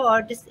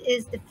before, this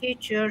is the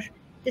future.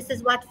 This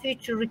is what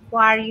future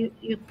require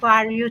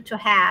you to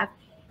have.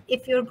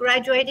 If you're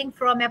graduating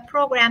from a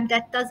program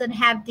that doesn't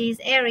have these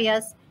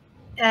areas,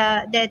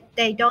 that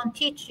they don't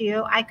teach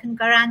you, I can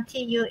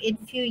guarantee you in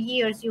few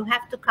years you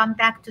have to come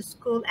back to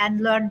school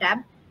and learn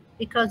them,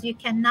 because you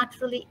cannot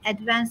really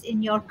advance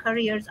in your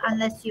careers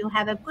unless you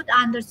have a good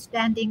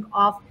understanding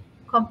of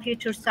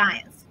computer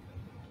science.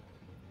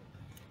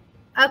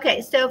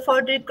 Okay, so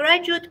for the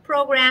graduate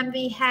program,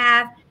 we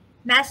have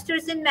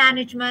Masters in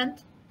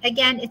Management.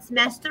 Again, it's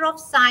Master of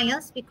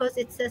Science because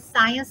it's a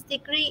science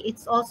degree.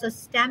 It's also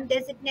STEM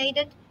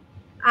designated.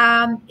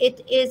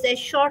 It is a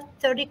short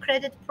 30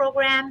 credit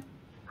program.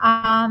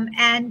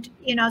 And,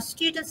 you know,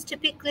 students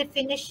typically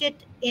finish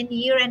it in a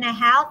year and a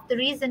half. The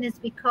reason is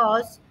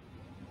because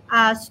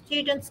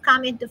students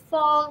come in the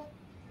fall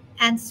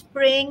and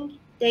spring,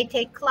 they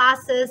take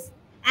classes.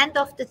 End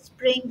of the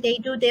spring, they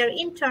do their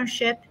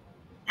internship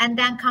and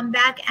then come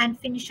back and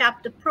finish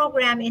up the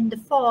program in the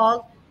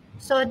fall,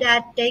 so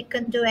that they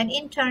can do an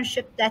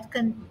internship that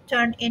can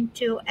turn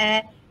into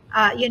a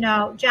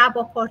job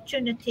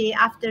opportunity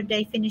after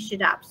they finish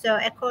it up. So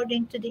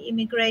according to the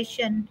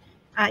immigration,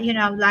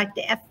 like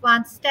the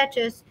F1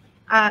 status,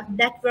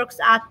 that works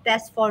out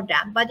best for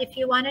them. But if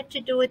you wanted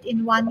to do it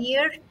in 1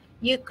 year,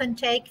 you can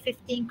take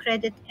 15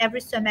 credit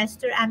every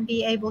semester and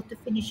be able to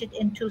finish it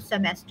in 2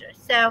 semesters.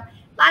 So a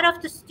lot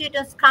of the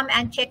students come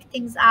and check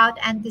things out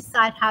and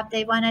decide how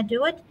they want to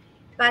do it.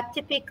 But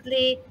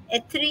typically a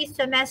 3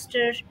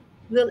 semester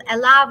will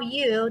allow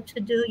you to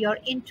do your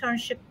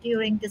internship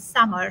during the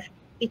summer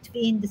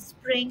between the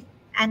spring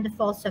and the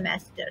fall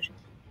semester.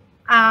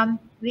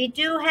 We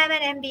do have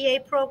an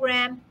MBA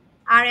program.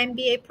 Our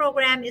MBA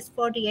program is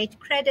 48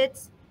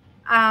 credits,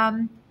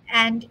 and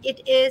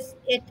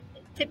it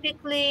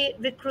typically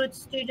recruits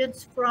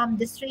students from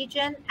this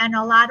region, and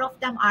a lot of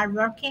them are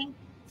working.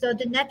 So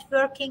the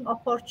networking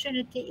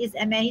opportunity is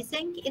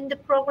amazing in the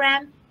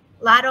program.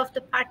 A lot of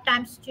the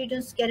part-time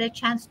students get a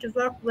chance to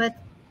work with,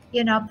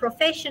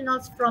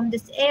 professionals from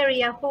this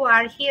area who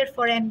are here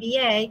for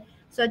MBA.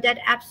 So that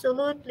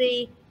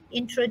absolutely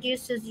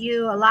introduces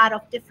you a lot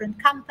of different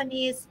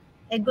companies,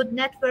 a good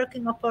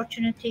networking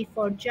opportunity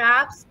for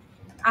jobs.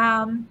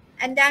 And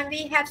then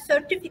we have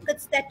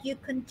certificates that you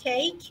can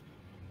take,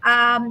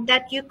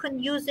 that you can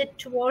use it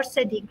towards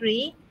a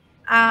degree.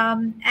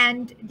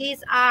 And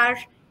these are,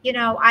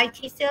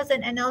 IT sales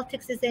and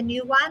analytics is a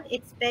new one.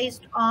 It's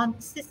based on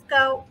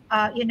Cisco,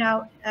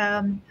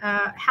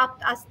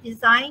 helped us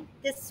design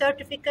this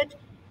certificate.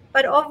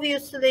 But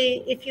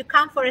obviously, if you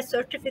come for a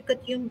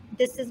certificate,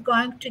 this is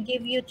going to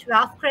give you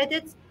 12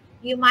 credits.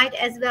 You might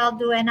as well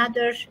do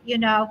another,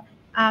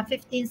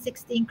 15,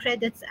 16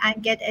 credits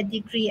and get a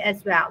degree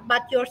as well.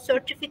 But your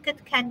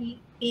certificate can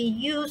be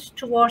used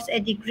towards a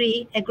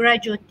degree, a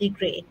graduate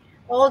degree.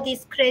 All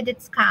these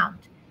credits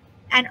count.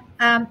 And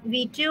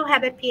we do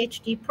have a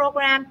PhD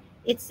program.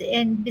 It's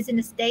in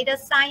business data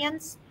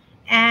science.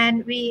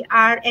 And we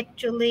are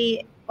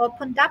actually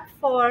opened up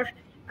for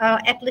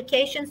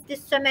applications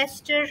this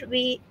semester.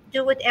 We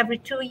do it every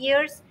 2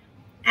 years.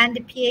 And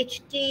the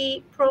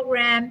PhD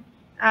program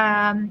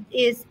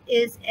is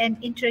an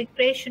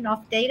integration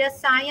of data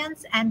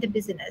science and the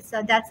business.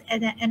 So that's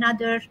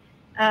another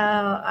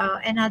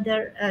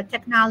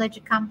technology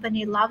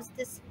company loves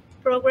this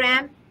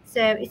program.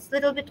 So it's a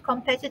little bit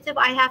competitive,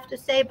 I have to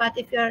say, but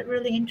if you're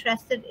really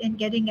interested in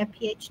getting a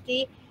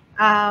PhD,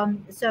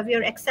 so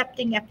we're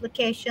accepting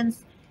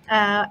applications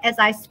as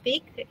I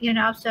speak,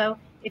 so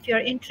if you're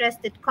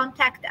interested,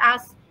 contact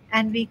us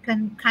and we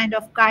can kind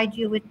of guide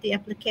you with the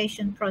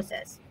application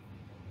process.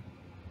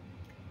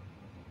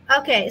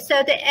 Okay,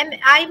 so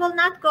I will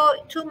not go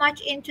too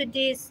much into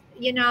these,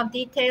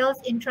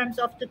 details in terms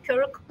of the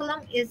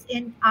curriculum is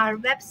in our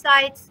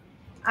websites.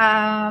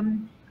 The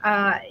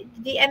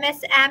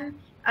MSM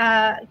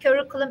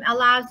curriculum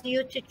allows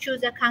you to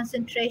choose a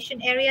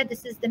concentration area.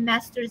 This is the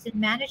Masters in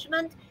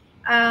Management.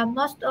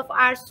 Most of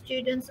our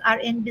students are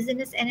in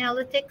business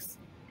analytics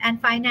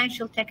and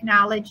financial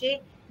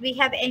technology. We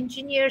have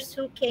engineers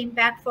who came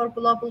back for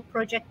global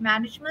project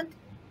management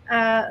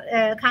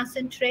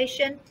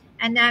concentration.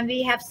 And then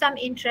we have some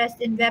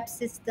interest in web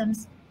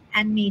systems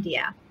and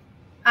media.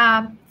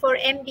 For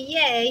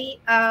MBA,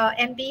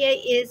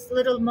 MBA is a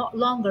little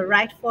longer,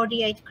 right?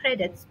 48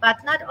 credits.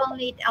 But not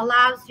only it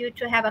allows you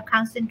to have a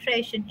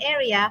concentration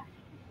area,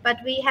 but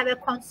we have a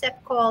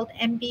concept called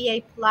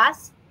MBA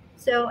Plus.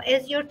 So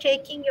as you're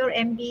taking your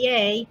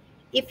MBA,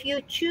 if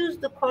you choose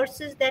the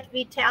courses that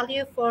we tell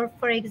you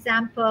for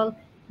example,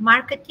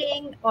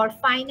 marketing or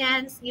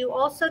finance, you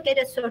also get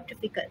a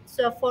certificate.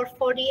 So for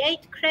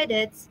 48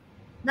 credits,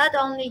 not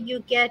only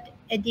you get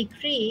a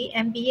degree,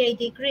 MBA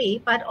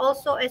degree, but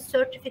also a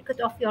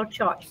certificate of your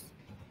choice.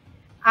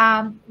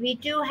 We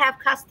do have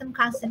custom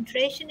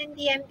concentration in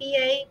the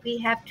MBA. We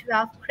have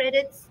 12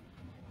 credits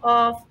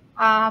of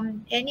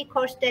any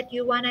course that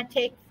you want to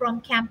take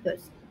from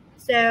campus.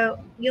 So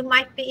you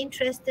might be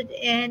interested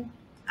in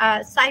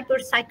cyber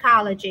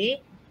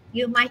psychology.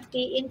 You might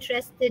be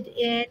interested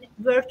in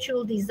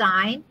virtual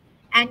design,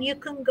 and you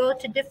can go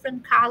to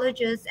different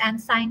colleges and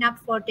sign up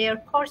for their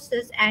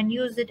courses and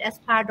use it as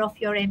part of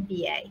your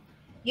MBA.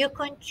 You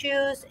can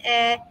choose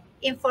a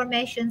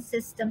information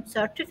system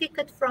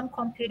certificate from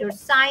computer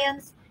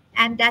science,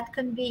 and that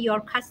can be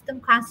your custom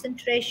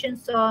concentration.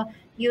 So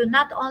you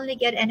not only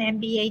get an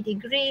MBA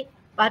degree,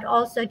 but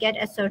also get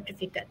a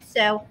certificate.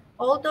 So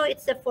although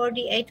it's a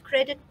 48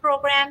 credit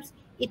programs,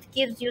 it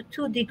gives you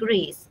 2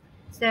 degrees.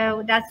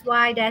 So that's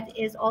why that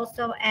is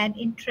also an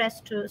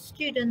interest to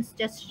students,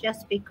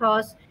 just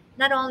because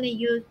not only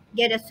you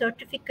get a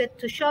certificate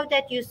to show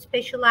that you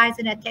specialize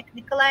in a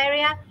technical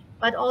area,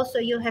 but also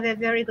you have a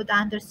very good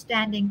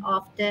understanding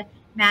of the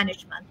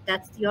management.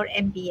 That's your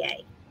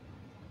MBA.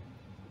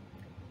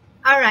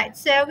 All right,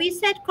 so we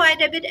said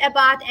quite a bit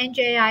about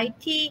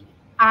NJIT,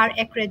 our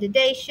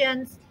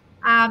accreditations.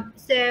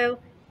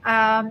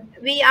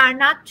 We are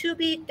not too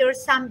big.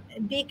 There's some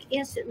big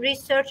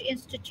research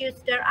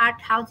institutes. There are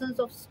thousands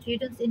of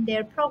students in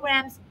their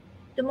programs.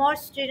 The more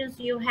students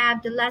you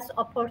have, the less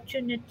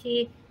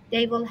opportunity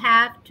they will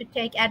have to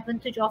take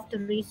advantage of the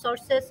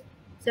resources.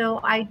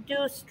 So I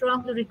do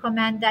strongly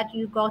recommend that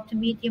you go to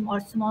medium or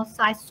small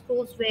size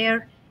schools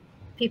where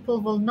people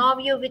will know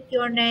you with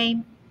your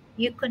name.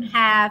 You can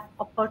have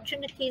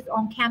opportunities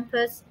on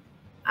campus.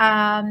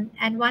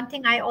 And one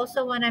thing I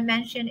also want to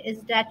mention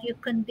is that you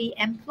can be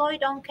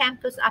employed on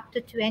campus up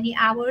to 20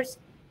 hours.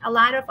 A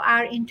lot of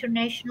our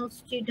international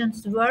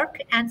students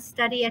work and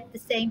study at the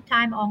same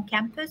time on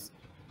campus.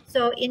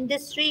 So in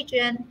this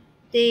region,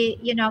 the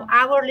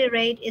hourly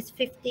rate is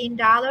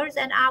 $15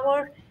 an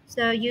hour.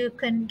 So you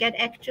can get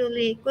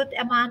actually good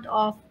amount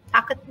of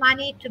pocket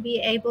money to be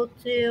able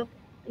to,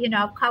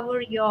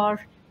 cover your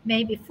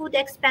maybe food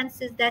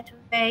expenses that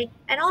way.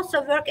 And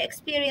also work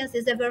experience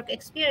is a work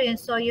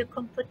experience. So you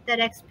can put that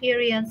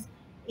experience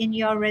in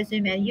your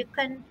resume. You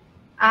can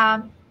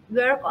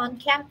work on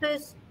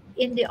campus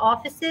in the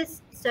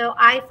offices. So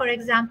I, for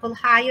example,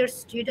 hire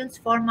students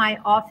for my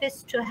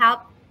office to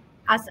help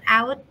us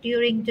out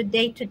during the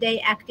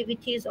day-to-day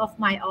activities of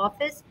my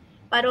office.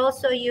 But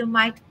also you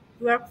might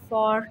work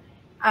for,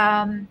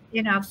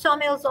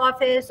 Sawmill's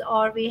office,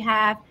 or we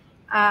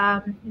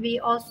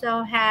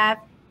also have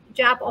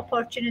job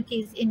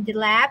opportunities in the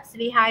labs.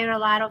 We hire a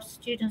lot of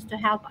students to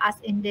help us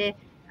in the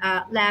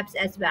labs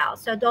as well.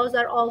 So those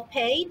are all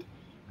paid.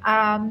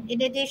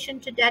 In addition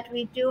to that,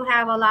 we do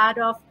have a lot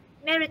of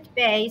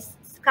merit-based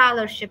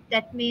scholarship.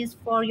 That means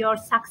for your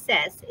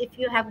success, if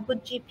you have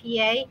good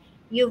GPA,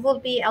 you will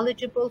be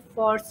eligible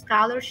for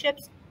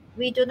scholarships.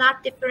 We do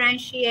not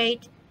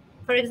differentiate.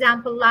 For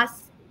example,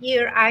 last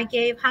year I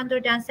gave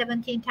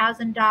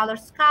 $117,000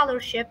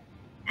 scholarship,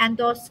 and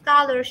those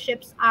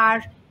scholarships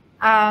are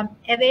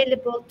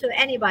available to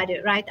anybody,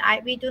 right?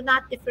 We do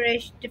not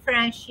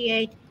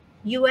differentiate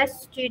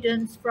US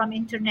students from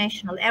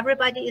international.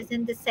 Everybody is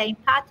in the same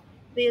pot.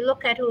 We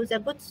look at who's a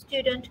good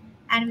student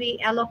and we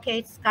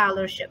allocate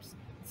scholarships.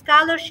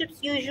 Scholarships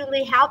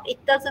usually help.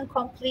 It doesn't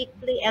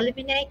completely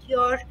eliminate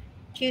your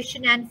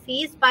tuition and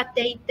fees, but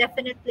they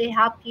definitely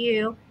help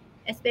you,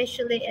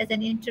 especially as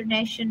an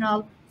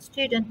international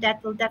student.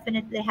 That will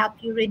definitely help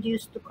you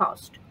reduce the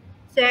cost.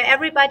 So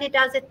everybody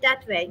does it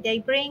that way.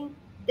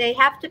 They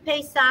have to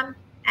pay some,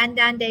 and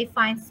then they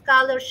find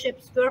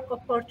scholarships, work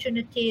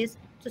opportunities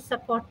to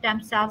support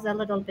themselves a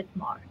little bit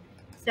more.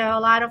 So a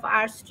lot of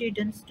our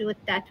students do it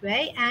that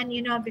way, and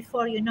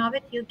before you know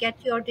it, you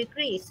get your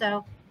degree.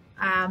 So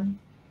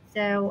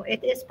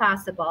it is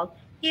possible.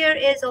 Here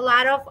is a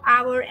lot of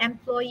our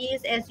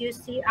employees, as you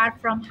see, are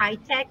from high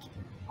tech.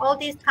 All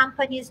these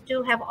companies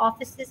do have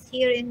offices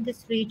here in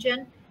this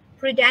region.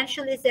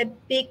 Prudential is a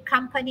big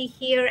company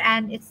here,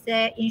 and it's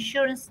an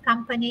insurance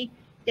company.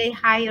 They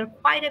hire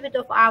quite a bit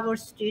of our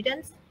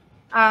students.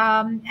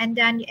 And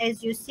then,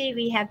 as you see,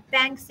 we have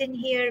banks in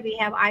here. We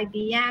have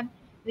IBM.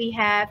 We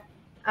have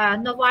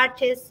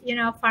Novartis,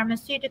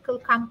 pharmaceutical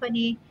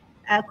company,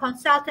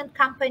 consultant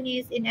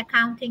companies in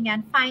accounting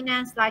and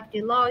finance like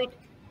Deloitte,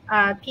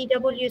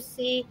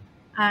 PwC.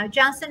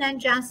 Johnson &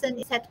 Johnson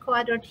is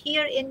headquartered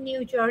here in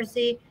New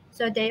Jersey,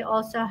 so they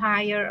also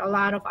hire a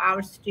lot of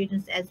our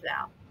students as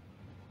well.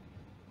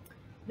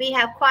 We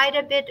have quite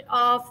a bit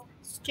of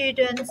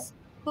students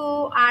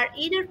who are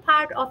either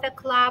part of a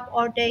club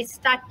or they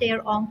start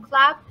their own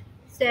club.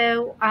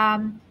 So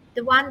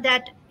the one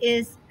that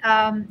is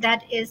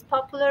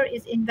popular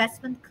is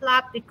investment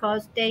club,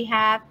 because they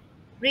have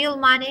real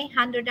money,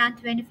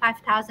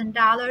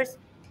 $125,000,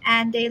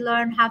 and they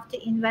learn how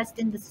to invest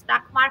in the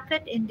stock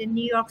market, in the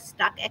New York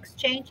Stock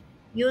Exchange.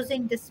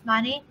 using this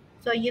money,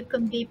 so you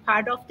can be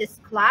part of this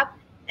club,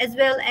 as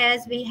well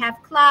as we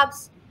have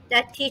clubs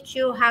that teach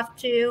you how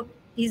to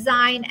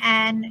design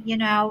and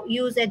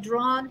use a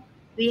drone.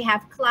 We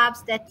have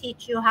clubs that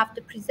teach you how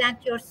to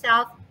present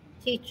yourself,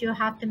 teach you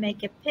how to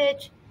make a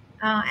pitch,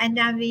 and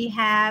then we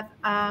have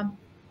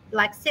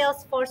like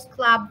Salesforce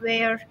Club,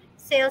 where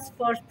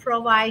Salesforce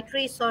provide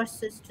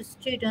resources to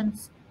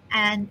students,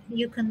 and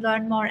you can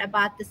learn more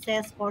about the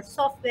Salesforce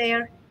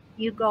software.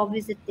 You go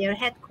visit their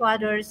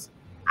headquarters.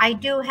 I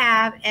do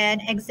have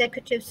an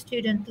executive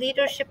student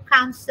leadership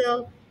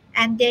council,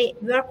 and they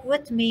work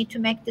with me to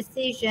make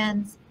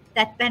decisions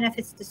that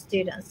benefits the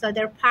students. So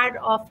they're part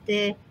of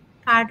the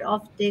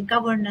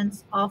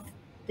governance of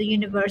the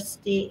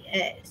university.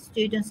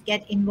 Students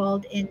get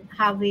involved in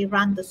how we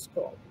run the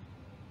school.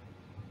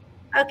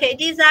 Okay,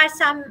 these are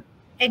some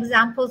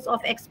examples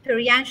of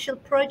experiential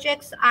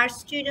projects our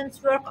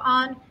students work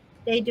on.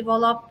 They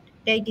developed,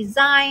 they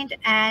designed,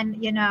 and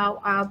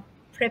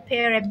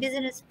prepare a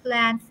business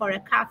plan for a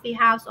coffee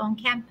house on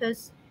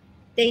campus.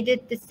 They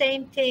did the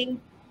same thing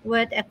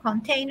with a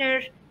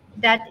container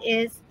that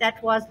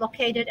was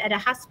located at a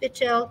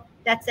hospital.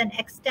 That's an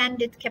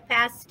extended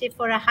capacity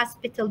for a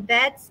hospital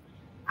beds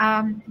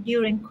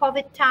during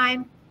COVID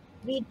time.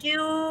 We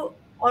do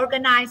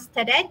organize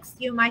TEDx.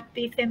 You might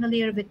be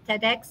familiar with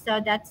TEDx. So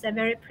that's a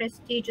very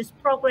prestigious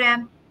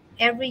program.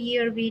 Every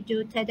year we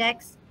do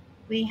TEDx.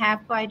 We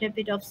have quite a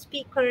bit of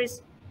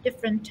speakers,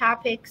 different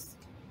topics.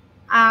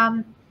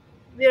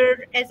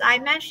 As I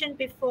mentioned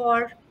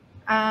before,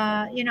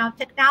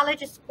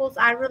 technology schools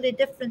are really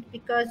different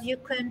because you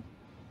can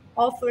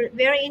offer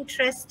very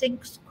interesting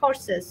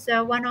courses.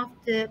 So one of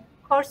the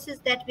courses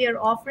that we are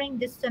offering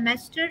this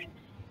semester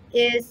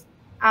is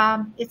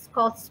it's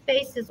called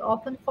Spaces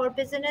Open for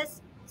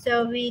Business.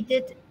 So we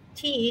did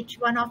teach,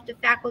 one of the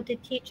faculty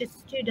teaches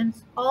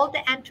students all the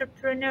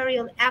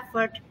entrepreneurial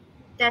effort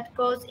that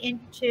goes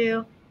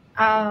into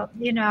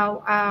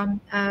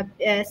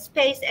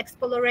space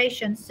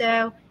exploration.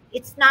 So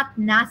it's not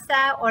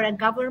NASA or a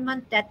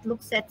government that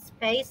looks at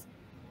space.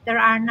 There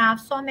are now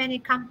so many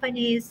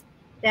companies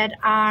that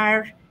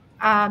are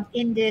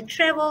in the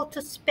travel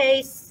to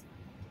space.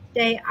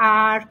 They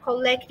are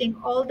collecting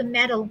all the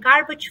metal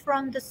garbage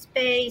from the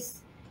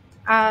space.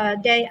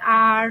 They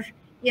are,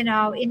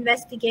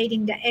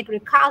 investigating the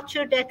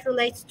agriculture that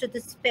relates to the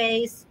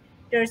space.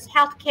 There's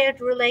healthcare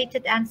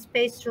related and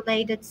space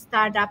related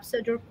startups.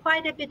 So there's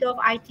quite a bit of,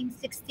 I think,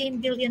 $16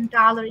 billion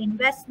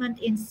investment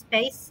in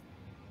space,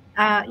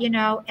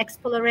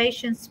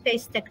 exploration,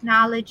 space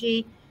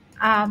technology.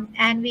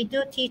 And we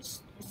do teach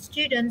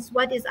students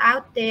what is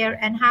out there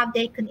and how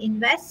they can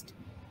invest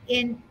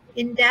in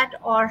that,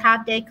 or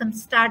how they can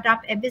start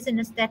up a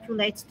business that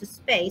relates to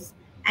space.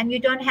 And you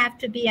don't have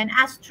to be an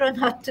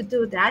astronaut to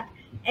do that.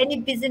 Any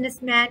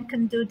businessman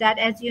can do that.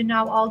 As you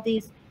know, all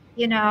these,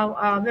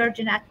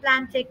 Virgin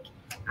Atlantic,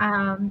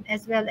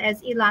 as well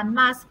as Elon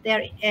Musk,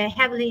 they're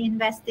heavily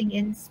investing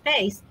in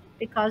space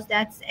because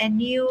that's a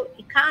new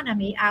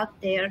economy out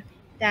there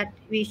that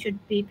we should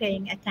be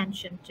paying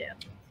attention to.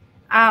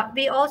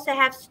 We also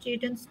have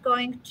students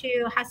going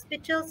to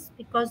hospitals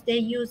because they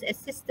use a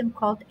system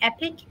called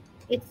EPIC.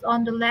 It's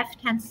on the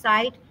left-hand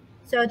side.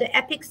 So the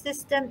EPIC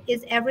system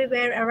is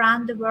everywhere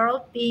around the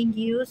world being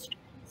used.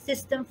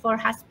 System for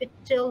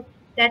hospital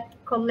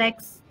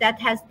that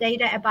has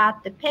data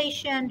about the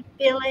patient,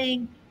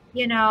 billing,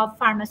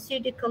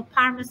 pharmaceutical,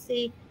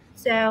 pharmacy.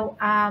 So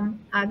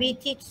we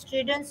teach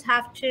students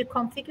how to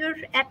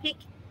configure EPIC,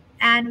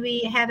 and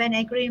we have an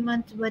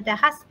agreement with the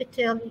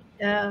hospital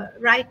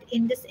right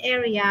in this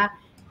area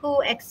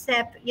who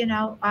accept,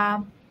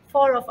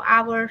 4 of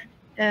our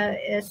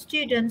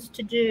students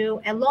to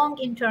do a long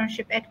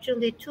internship,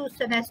 actually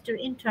 2-semester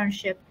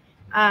internship,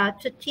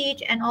 to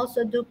teach and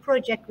also do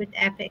project with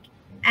EPIC.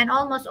 And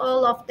almost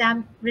all of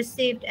them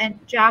received a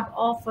job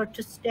offer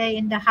to stay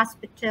in the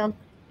hospital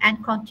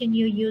and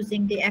continue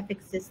using the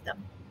EPIC system.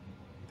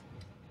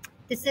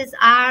 This is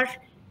our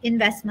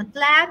investment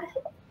lab.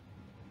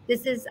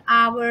 This is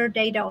our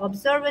data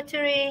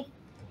observatory.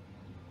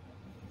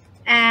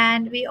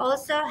 And we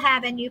also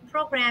have a new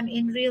program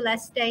in real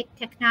estate,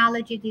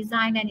 technology,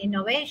 design, and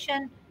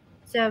innovation.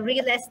 So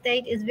real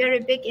estate is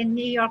very big in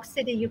New York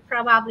City. You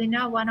probably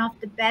know one of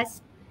the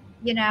best,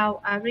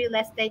 real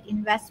estate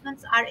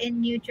investments are in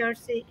New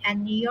Jersey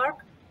and New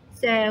York.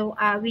 So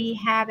we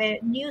have a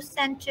new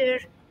center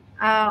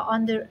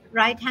on the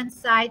right-hand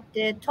side.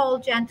 The tall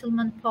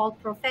gentleman, Paul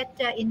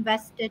Profeta,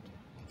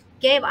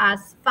 gave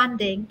us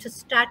funding to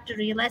start the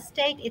real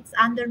estate. It's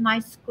under my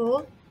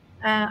school.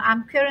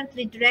 I'm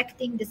currently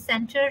directing the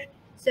center.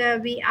 So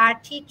we are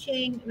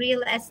teaching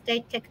real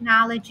estate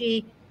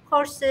technology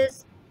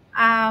courses.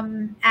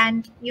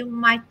 And you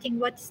might think,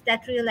 what's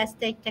that real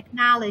estate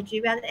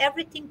technology? Well,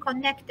 everything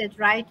connected,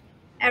 right?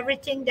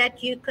 Everything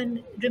that you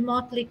can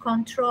remotely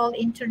control,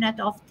 Internet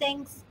of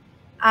Things.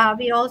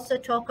 We also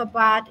talk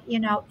about,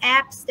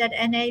 apps that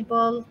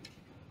enable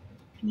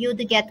you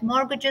to get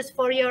mortgages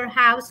for your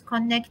house,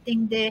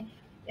 connecting the,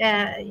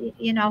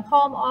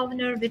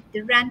 homeowner with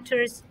the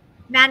renters.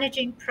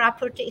 managing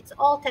property. It's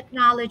all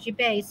technology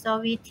based. So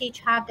we teach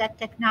how that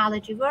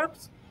technology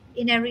works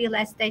in a real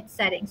estate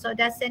setting. So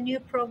that's a new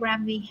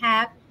program we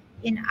have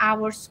in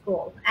our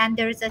school. And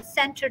there is a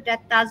center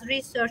that does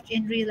research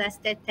in real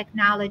estate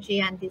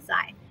technology and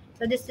design.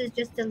 So this is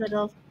just a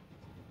little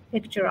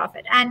picture of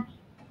it. And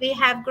we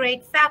have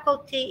great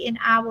faculty in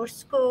our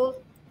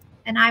school.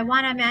 And I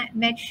want to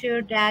make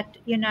sure that,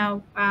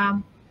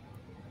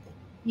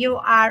 you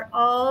are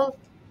all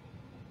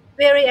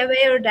very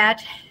aware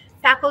that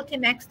faculty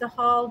makes the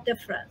whole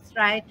difference,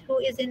 right? Who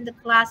is in the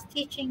class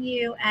teaching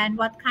you and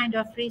what kind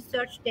of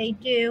research they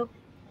do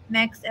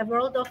makes a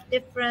world of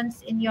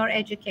difference in your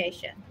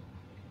education.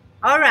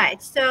 All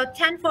right, so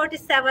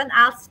 10:47,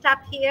 I'll stop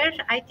here.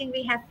 I think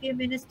we have a few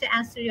minutes to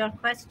answer your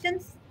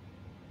questions.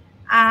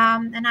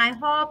 And I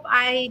hope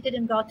I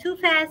didn't go too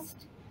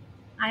fast.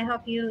 I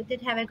hope you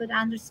did have a good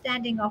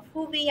understanding of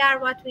who we are,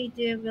 what we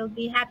do. We'll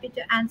be happy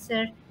to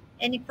answer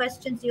any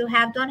questions you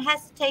have. Don't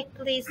hesitate,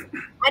 please.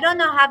 I don't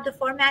know how the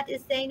format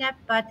is, Zeynep,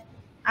 but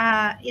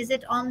is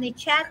it only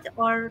chat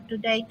or do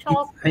they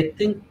talk? I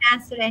think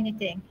answer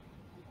anything.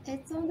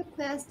 It's on the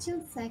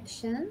question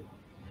section.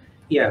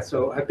 Yeah,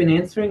 so I've been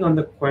answering on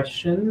the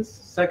questions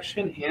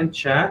section and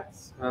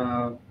chats.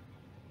 So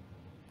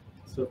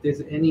if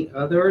there's any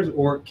others,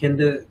 or can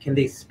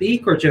they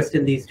speak, or just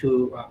in these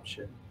two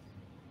options?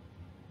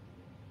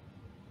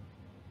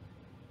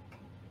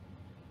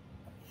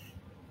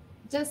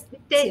 Just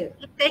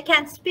if they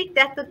can speak,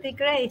 that would be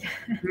great.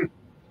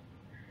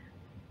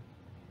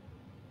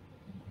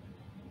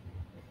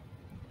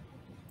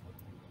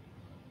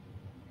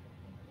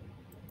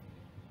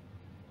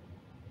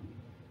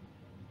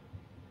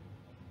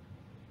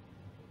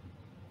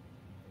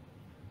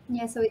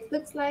 Yeah, so it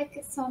looks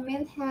like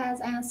Somil has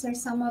answered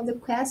some of the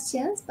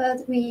questions,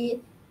 but we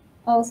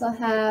also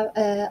have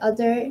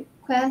other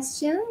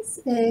questions.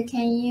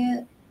 Can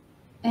you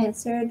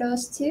answer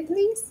those too,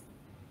 please?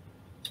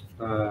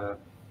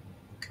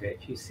 Okay,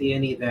 if you see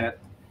any that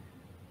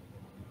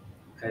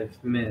I've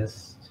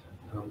missed,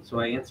 so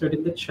I answered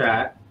in the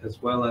chat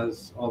as well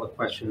as all the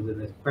questions in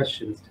the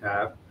questions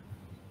tab.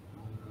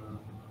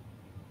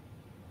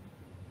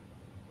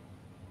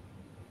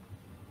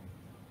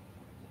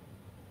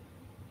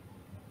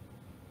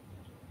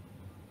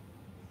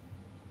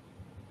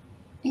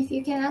 If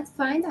you cannot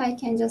find, I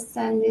can just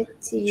send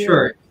it to you.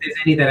 Sure, if there's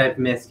any that I've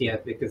missed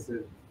yet, because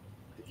I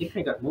think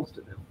I got most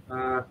of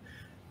them.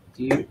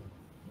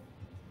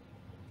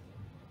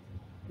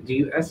 Do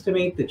you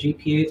estimate the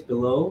GPAs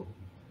below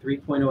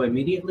 3.0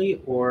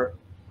 immediately, or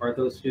are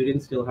those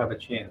students still have a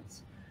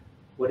chance?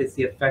 What is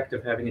the effect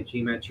of having a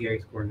GMAT GRE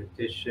score in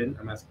addition?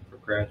 I'm asking for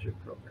graduate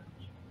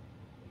programs.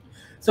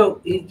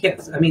 So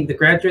yes, I mean, the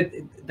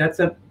graduate, that's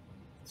a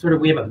sort of,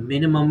 we have a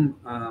minimum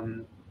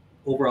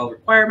overall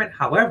requirement.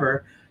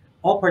 However,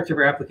 all parts of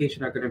your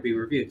application are going to be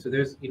reviewed. So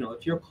there's,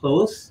 if you're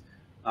close,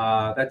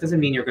 that doesn't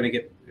mean you're going to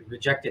get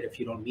rejected if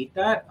you don't meet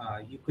that.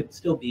 You could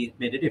still be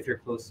admitted if you're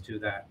close to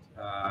that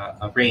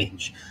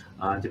range,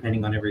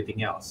 depending on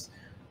everything else.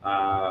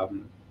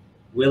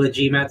 Will a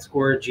GMAT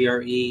score,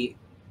 GRE,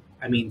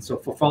 I mean, so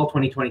for fall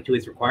 2022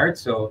 is required.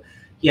 So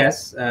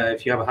yes,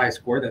 if you have a high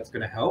score, that's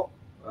going to help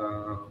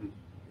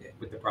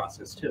with the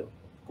process too,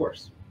 of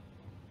course.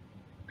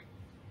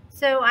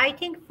 So I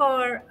think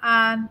for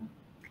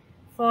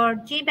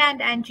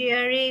GMAT and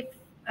GRE,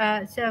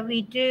 so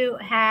we do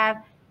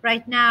have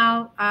right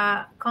now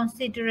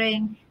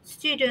considering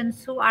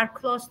students who are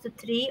close to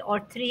 3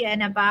 or 3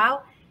 and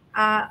above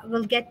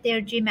will get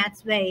their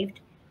GMATs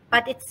waived,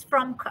 but it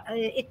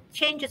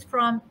changes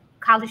from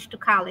college to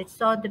college.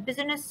 So the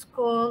business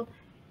school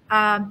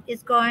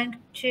is going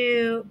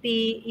to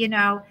be,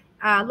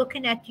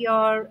 looking at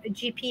your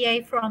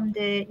GPA from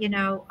the,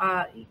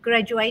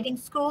 graduating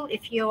school.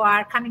 If you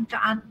are coming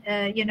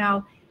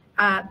to,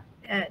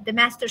 the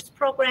master's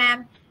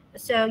program,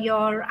 so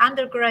your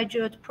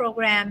undergraduate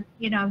program,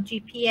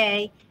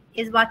 GPA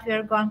is what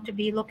we're going to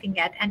be looking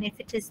at. And if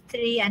it is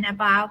 3 and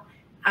above,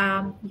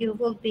 you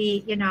will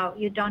be,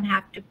 you don't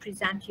have to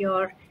present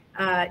your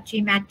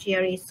GMAT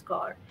GRE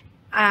score.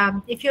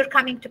 If you're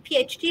coming to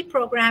PhD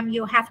program,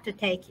 you have to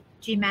take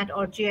GMAT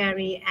or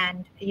GRE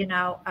and,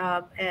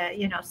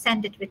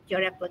 send it with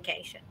your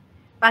application.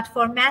 But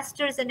for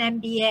master's and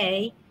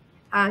MBA,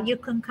 you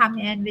can come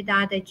in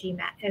without a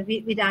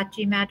without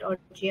GMAT or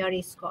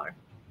GRE score.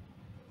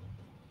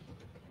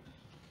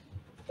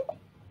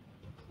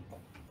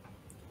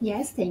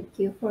 Yes, thank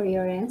you for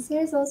your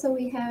answers. Also,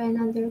 we have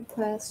another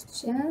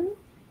question.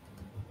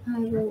 I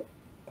will.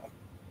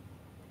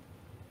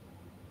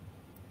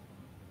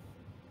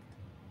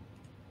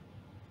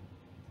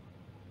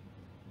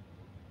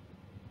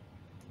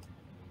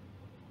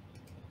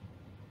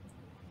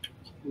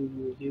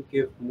 Can you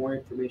give more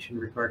information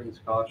regarding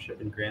scholarship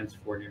and grants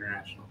for an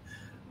international?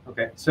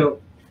 Okay, so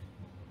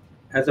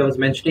as I was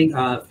mentioning,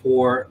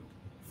 for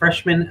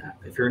freshmen,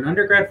 if you're an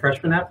undergrad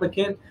freshman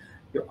applicant,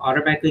 you're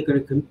automatically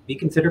going to be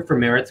considered for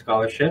merit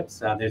scholarships.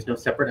 There's no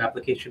separate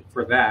application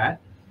for that.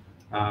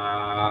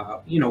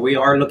 We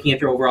are looking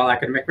at your overall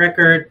academic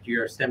record,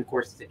 your STEM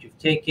courses that you've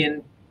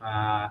taken,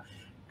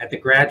 At the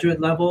graduate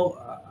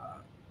level,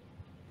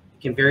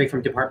 it can vary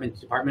from department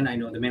to department. I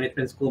know the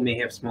management school may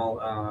have small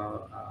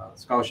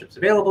scholarships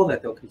available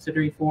that they'll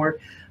consider you for,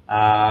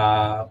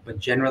 but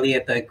generally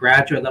at the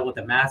graduate level,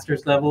 the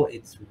master's level,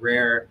 it's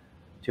rare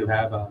to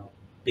have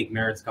big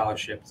merit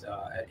scholarships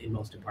in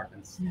most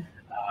departments.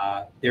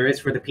 There is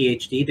for the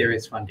PhD, there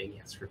is funding,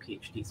 yes, for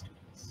PhD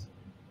students.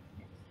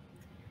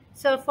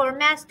 So for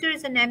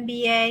masters and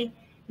MBA,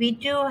 we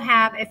do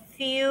have a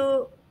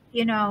few,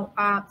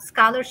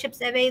 scholarships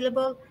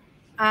available,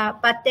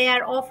 but they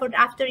are offered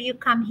after you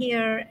come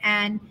here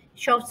and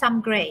show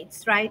some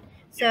grades, right?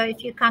 So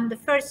if you come the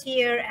first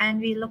year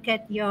and we look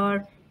at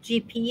your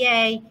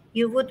GPA,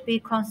 you would be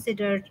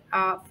considered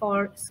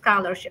for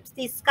scholarships.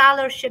 These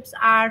scholarships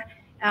are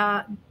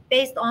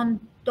based on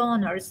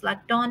donors,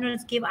 like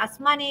donors give us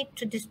money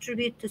to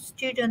distribute to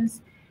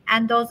students,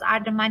 and those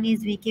are the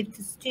monies we give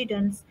to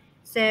students.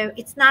 So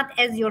it's not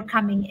as you're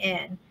coming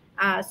in.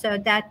 So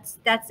that's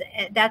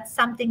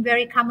something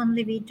very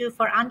commonly we do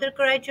for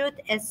undergraduate,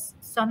 as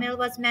Somil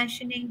was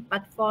mentioning,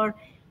 but for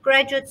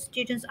graduate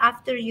students,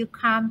 after you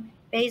come,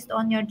 based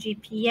on your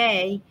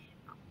GPA,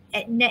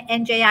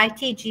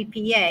 NJIT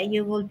GPA,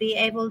 you will be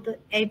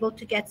able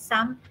to get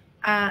some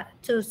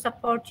to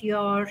support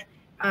your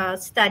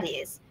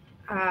studies.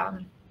 I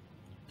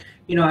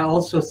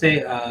also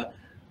say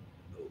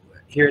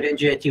here at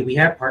NJIT, we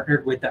have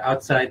partnered with the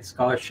Outside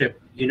Scholarship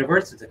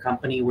Universe. It's a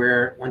company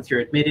where once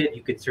you're admitted,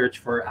 you could search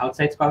for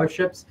outside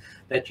scholarships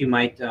that you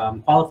might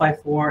qualify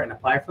for and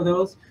apply for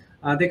those.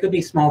 They could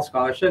be small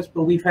scholarships,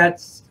 but we've had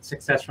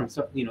success from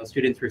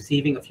students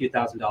receiving a few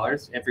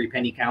 $1,000s. Every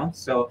penny counts.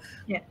 So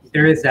yeah,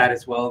 there is that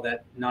as well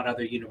that not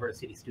other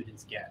university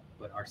students get,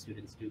 but our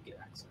students do get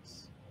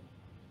access.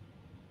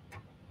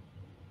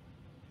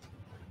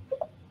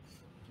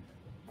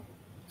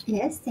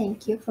 Yes,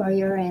 thank you for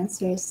your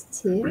answers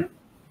too.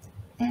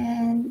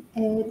 And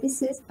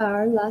this is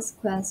our last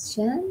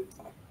question.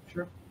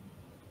 Sure.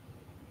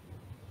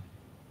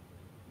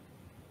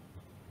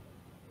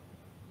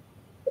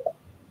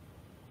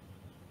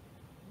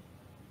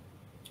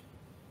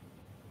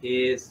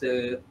 Is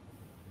the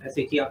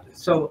SAT,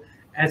 so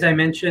as I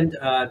mentioned,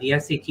 the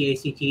SAT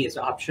ACT is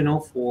optional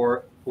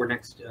for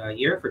next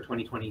year, for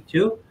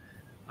 2022.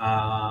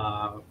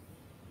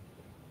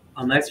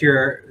 Unless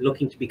you're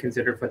looking to be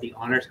considered for the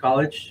honors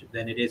college,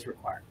 then it is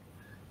required.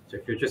 So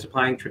if you're just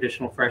applying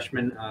traditional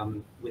freshman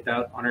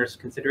without honors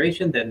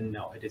consideration, then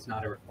no, it is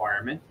not a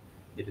requirement.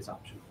 It is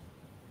optional.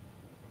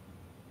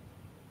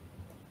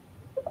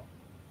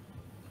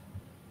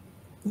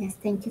 Yes,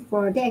 thank you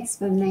for the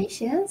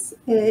explanations.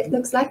 It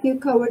looks like you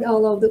covered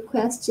all of the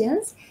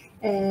questions.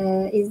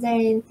 Is there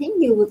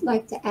anything you would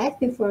like to add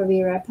before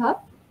we wrap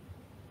up?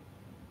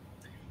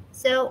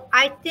 So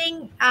I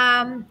think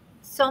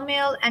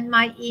Somil and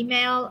my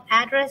email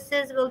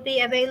addresses will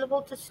be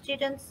available to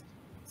students.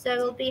 So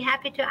we'll be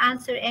happy to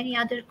answer any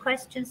other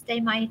questions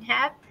they might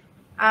have.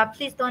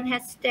 Please don't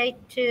hesitate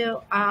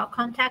to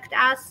contact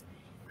us.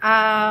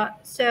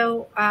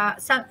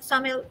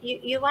 Somil,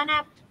 you want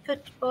to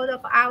put both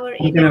of our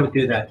emails? I'm going to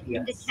do that, yes.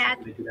 In the chat?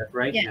 I'm going to do that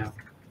right now.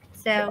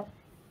 So,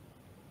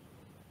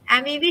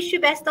 and we wish you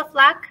best of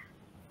luck.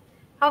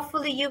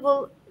 Hopefully you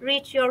will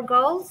reach your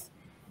goals.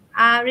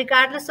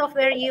 Regardless of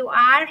where you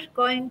are,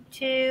 going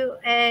to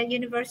a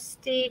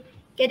university,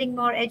 getting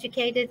more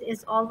educated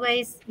is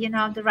always,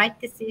 the right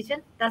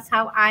decision. That's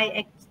how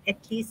I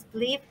at least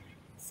believe.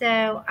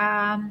 So,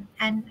 and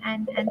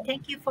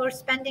thank you for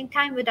spending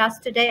time with us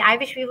today. I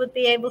wish we would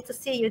be able to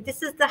see you.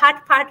 This is the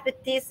hard part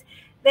with these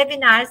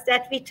webinars,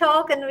 that we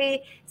talk and we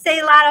say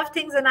a lot of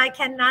things, and I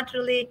cannot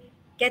really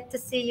get to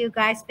see you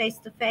guys face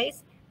to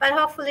face. But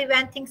hopefully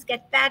when things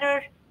get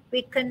better,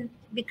 we can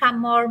become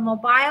more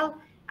mobile.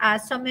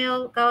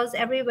 Somil goes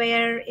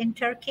everywhere in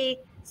Turkey,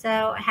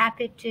 so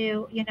happy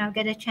to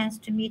get a chance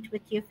to meet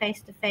with you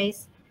face to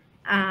face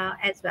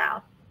as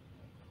well.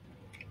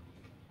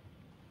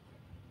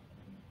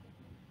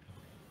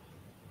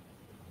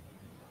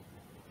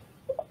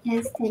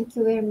 Yes, thank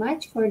you very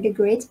much for the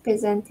great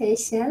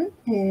presentation,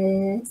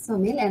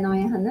 Somil and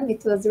Oya Hanım.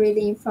 It was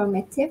really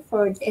informative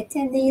for the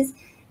attendees,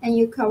 and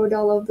you covered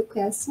all of the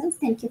questions.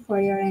 Thank you for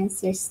your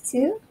answers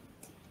too.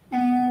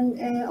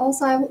 And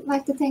also I would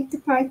like to thank the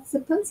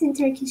participants in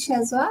Turkish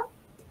as well.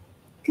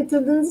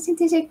 Katıldığınız için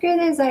teşekkür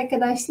ederiz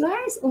arkadaşlar.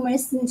 Umarım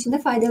sizin için de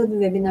faydalı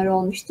bir webinar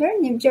olmuştur.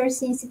 New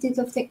Jersey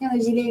Institute of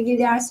Technology ile ilgili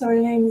diğer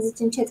sorularınız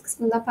için chat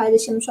kısmında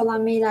paylaşılmış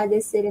olan mail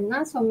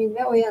adreslerinden Somil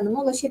ve Oya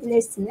Hanım'a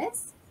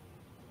ulaşabilirsiniz.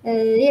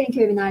 Yarınki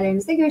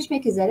webinarlarımızda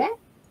görüşmek üzere.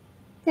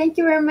 Thank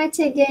you very much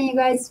again, you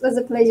guys. It was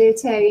a pleasure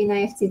to have you in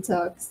IEFT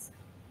Talks.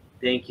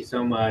 Thank you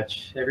so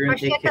much. Everyone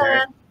take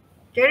care.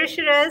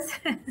 Görüşürüz.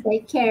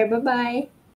 Take care. Bye-bye.